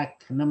recall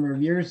back a number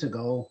of years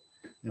ago,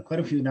 quite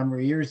a few number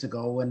of years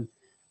ago, when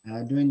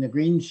doing the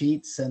green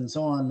sheets and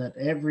so on, that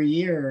every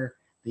year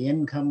the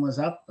income was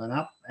up and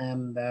up,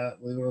 and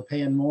we were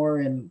paying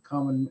more in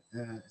common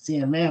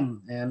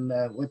CMM, and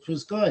which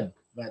was good,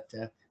 but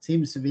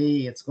seems to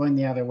be it's going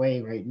the other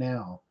way right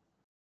now.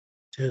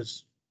 It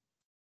is.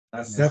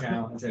 That's the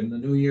challenge, and the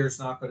new year's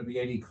not going to be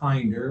any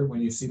kinder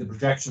when you see the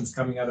projections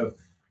coming out of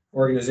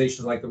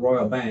organizations like the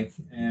Royal Bank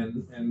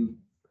and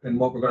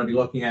what we're going to be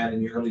looking at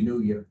in the early new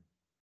year.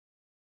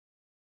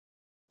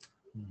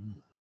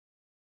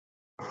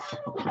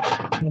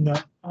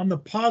 On the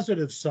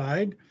positive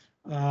side,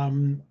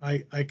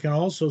 I can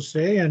also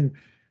say, and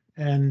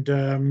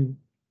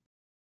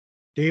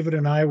David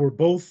and I were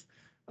both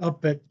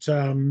up at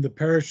the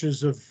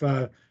parishes of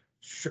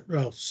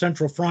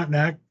Central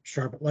Frontenac,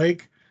 Charlotte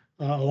Lake,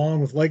 along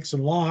with Lakes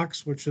and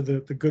Locks, which are the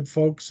good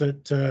folks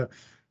at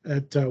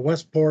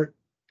Westport,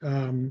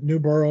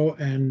 Newborough,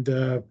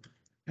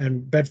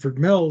 and Bedford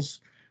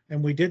Mills,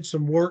 and we did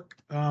some work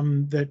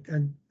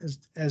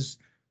as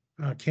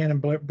Canon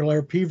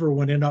Blair Peaver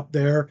went in up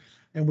there,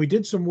 and we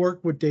did some work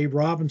with Dave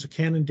Robinson,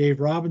 Canon Dave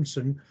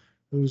Robinson,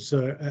 who's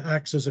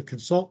acts as a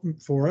consultant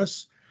for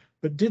us,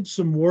 but did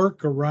some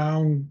work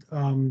around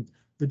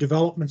the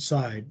development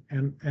side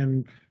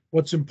and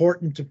what's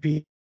important to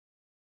people.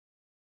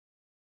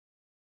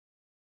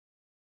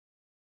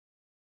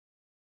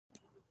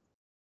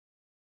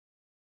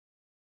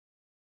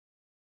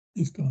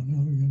 He's gone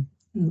out again.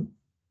 Yeah.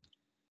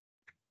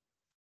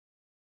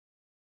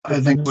 I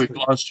think we've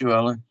lost you,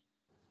 Alan.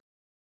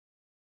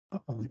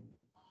 Uh-oh. Did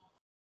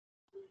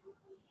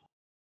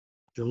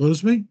you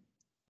lose me?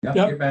 Yep,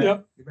 Yep, you're back.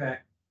 yep. You're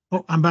back.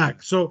 Oh, I'm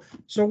back. So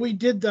we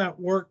did that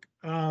work.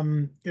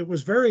 It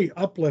was very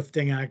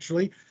uplifting,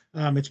 actually.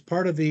 It's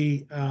part of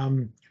the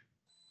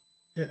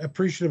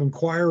appreciative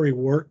inquiry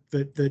work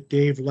that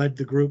Dave led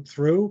the group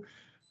through.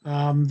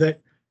 That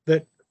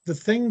the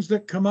things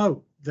that come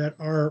out that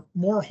are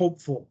more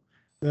hopeful,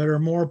 that are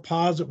more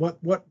positive,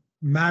 what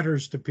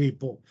matters to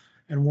people,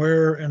 and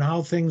where and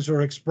how things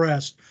are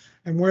expressed,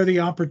 and where the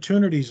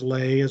opportunities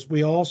lay, as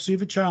we all see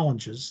the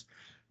challenges.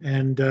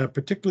 And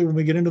particularly when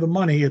we get into the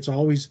money, it's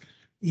always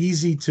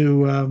easy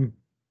to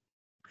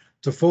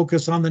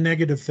focus on the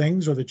negative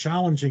things or the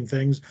challenging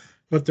things,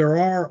 but there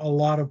are a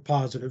lot of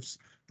positives.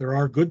 There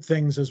are good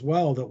things as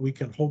well that we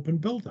can hope and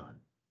build on.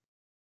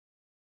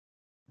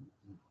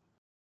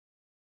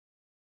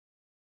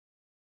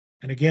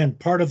 And again,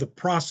 part of the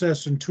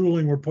process and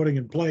tooling we're putting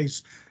in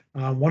place,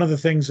 one of the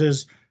things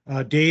is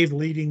Dave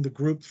leading the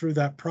group through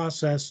that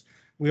process.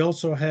 We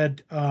also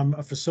had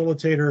a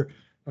facilitator,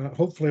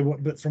 hopefully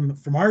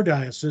from our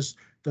diocese,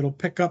 that'll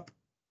pick up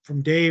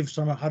from Dave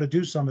some of how to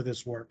do some of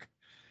this work,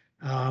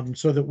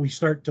 so that we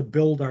start to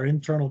build our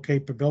internal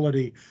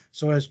capability.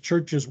 So as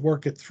churches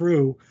work it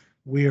through,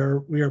 we are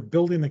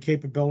building the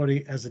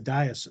capability as a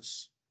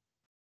diocese.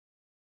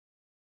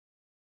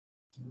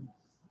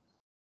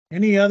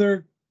 Any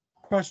other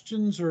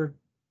questions or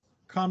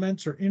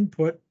comments or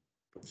input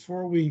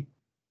before we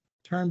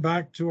turn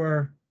back to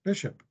our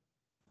bishop?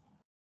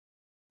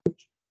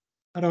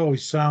 That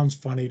always sounds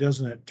funny,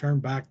 doesn't it? Turn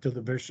back to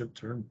the bishop.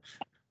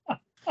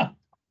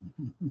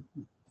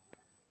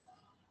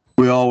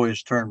 We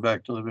always turn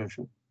back to the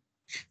bishop.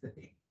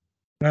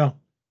 Well,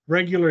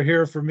 regular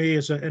here for me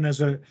as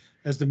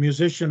the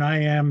musician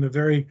I am, the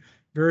very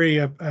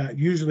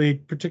usually,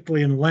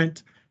 particularly in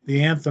Lent,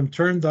 the anthem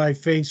 "Turn Thy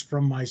Face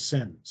from My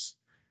Sins."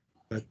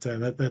 But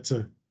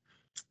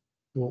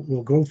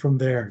we'll go from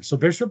there. So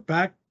Bishop,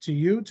 back to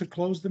you to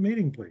close the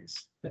meeting,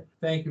 please.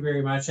 Thank you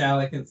very much,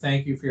 Alec, and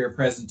thank you for your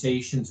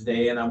presentation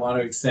today. And I want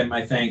to extend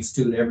my thanks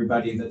to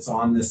everybody that's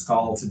on this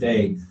call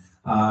today.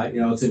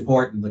 It's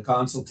important, the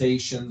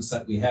consultations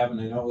that we have,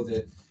 and I know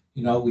that,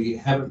 we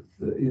haven't,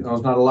 it's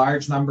not a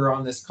large number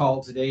on this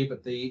call today,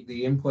 but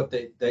the input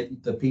that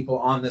the people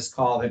on this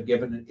call have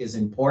given is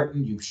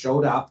important. You've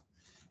showed up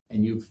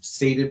and you've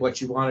stated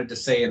what you wanted to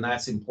say, and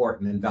that's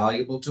important and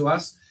valuable to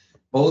us,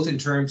 both in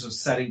terms of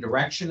setting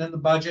direction in the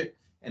budget,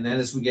 and then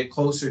as we get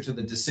closer to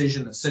the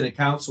decision that Synod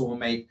Council will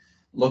make,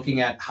 looking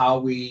at how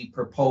we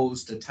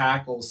propose to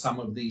tackle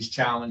some of these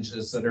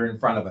challenges that are in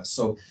front of us.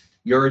 So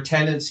your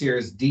attendance here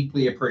is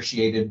deeply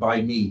appreciated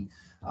by me.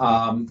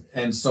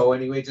 And so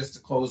anyway, just to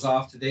close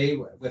off today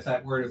with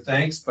that word of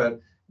thanks,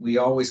 but we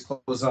always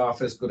close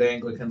off as good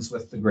Anglicans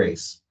with the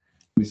grace.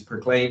 We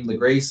proclaim the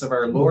grace of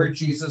our Lord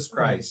Jesus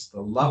Christ,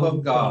 the love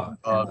of God,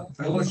 and the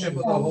fellowship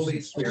of the Holy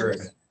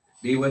Spirit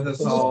be with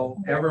us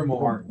all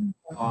evermore.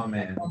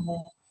 Amen.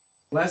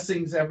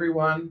 Blessings,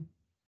 everyone,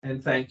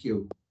 and thank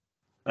you.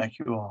 Thank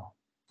you all.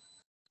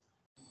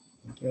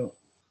 Thank you.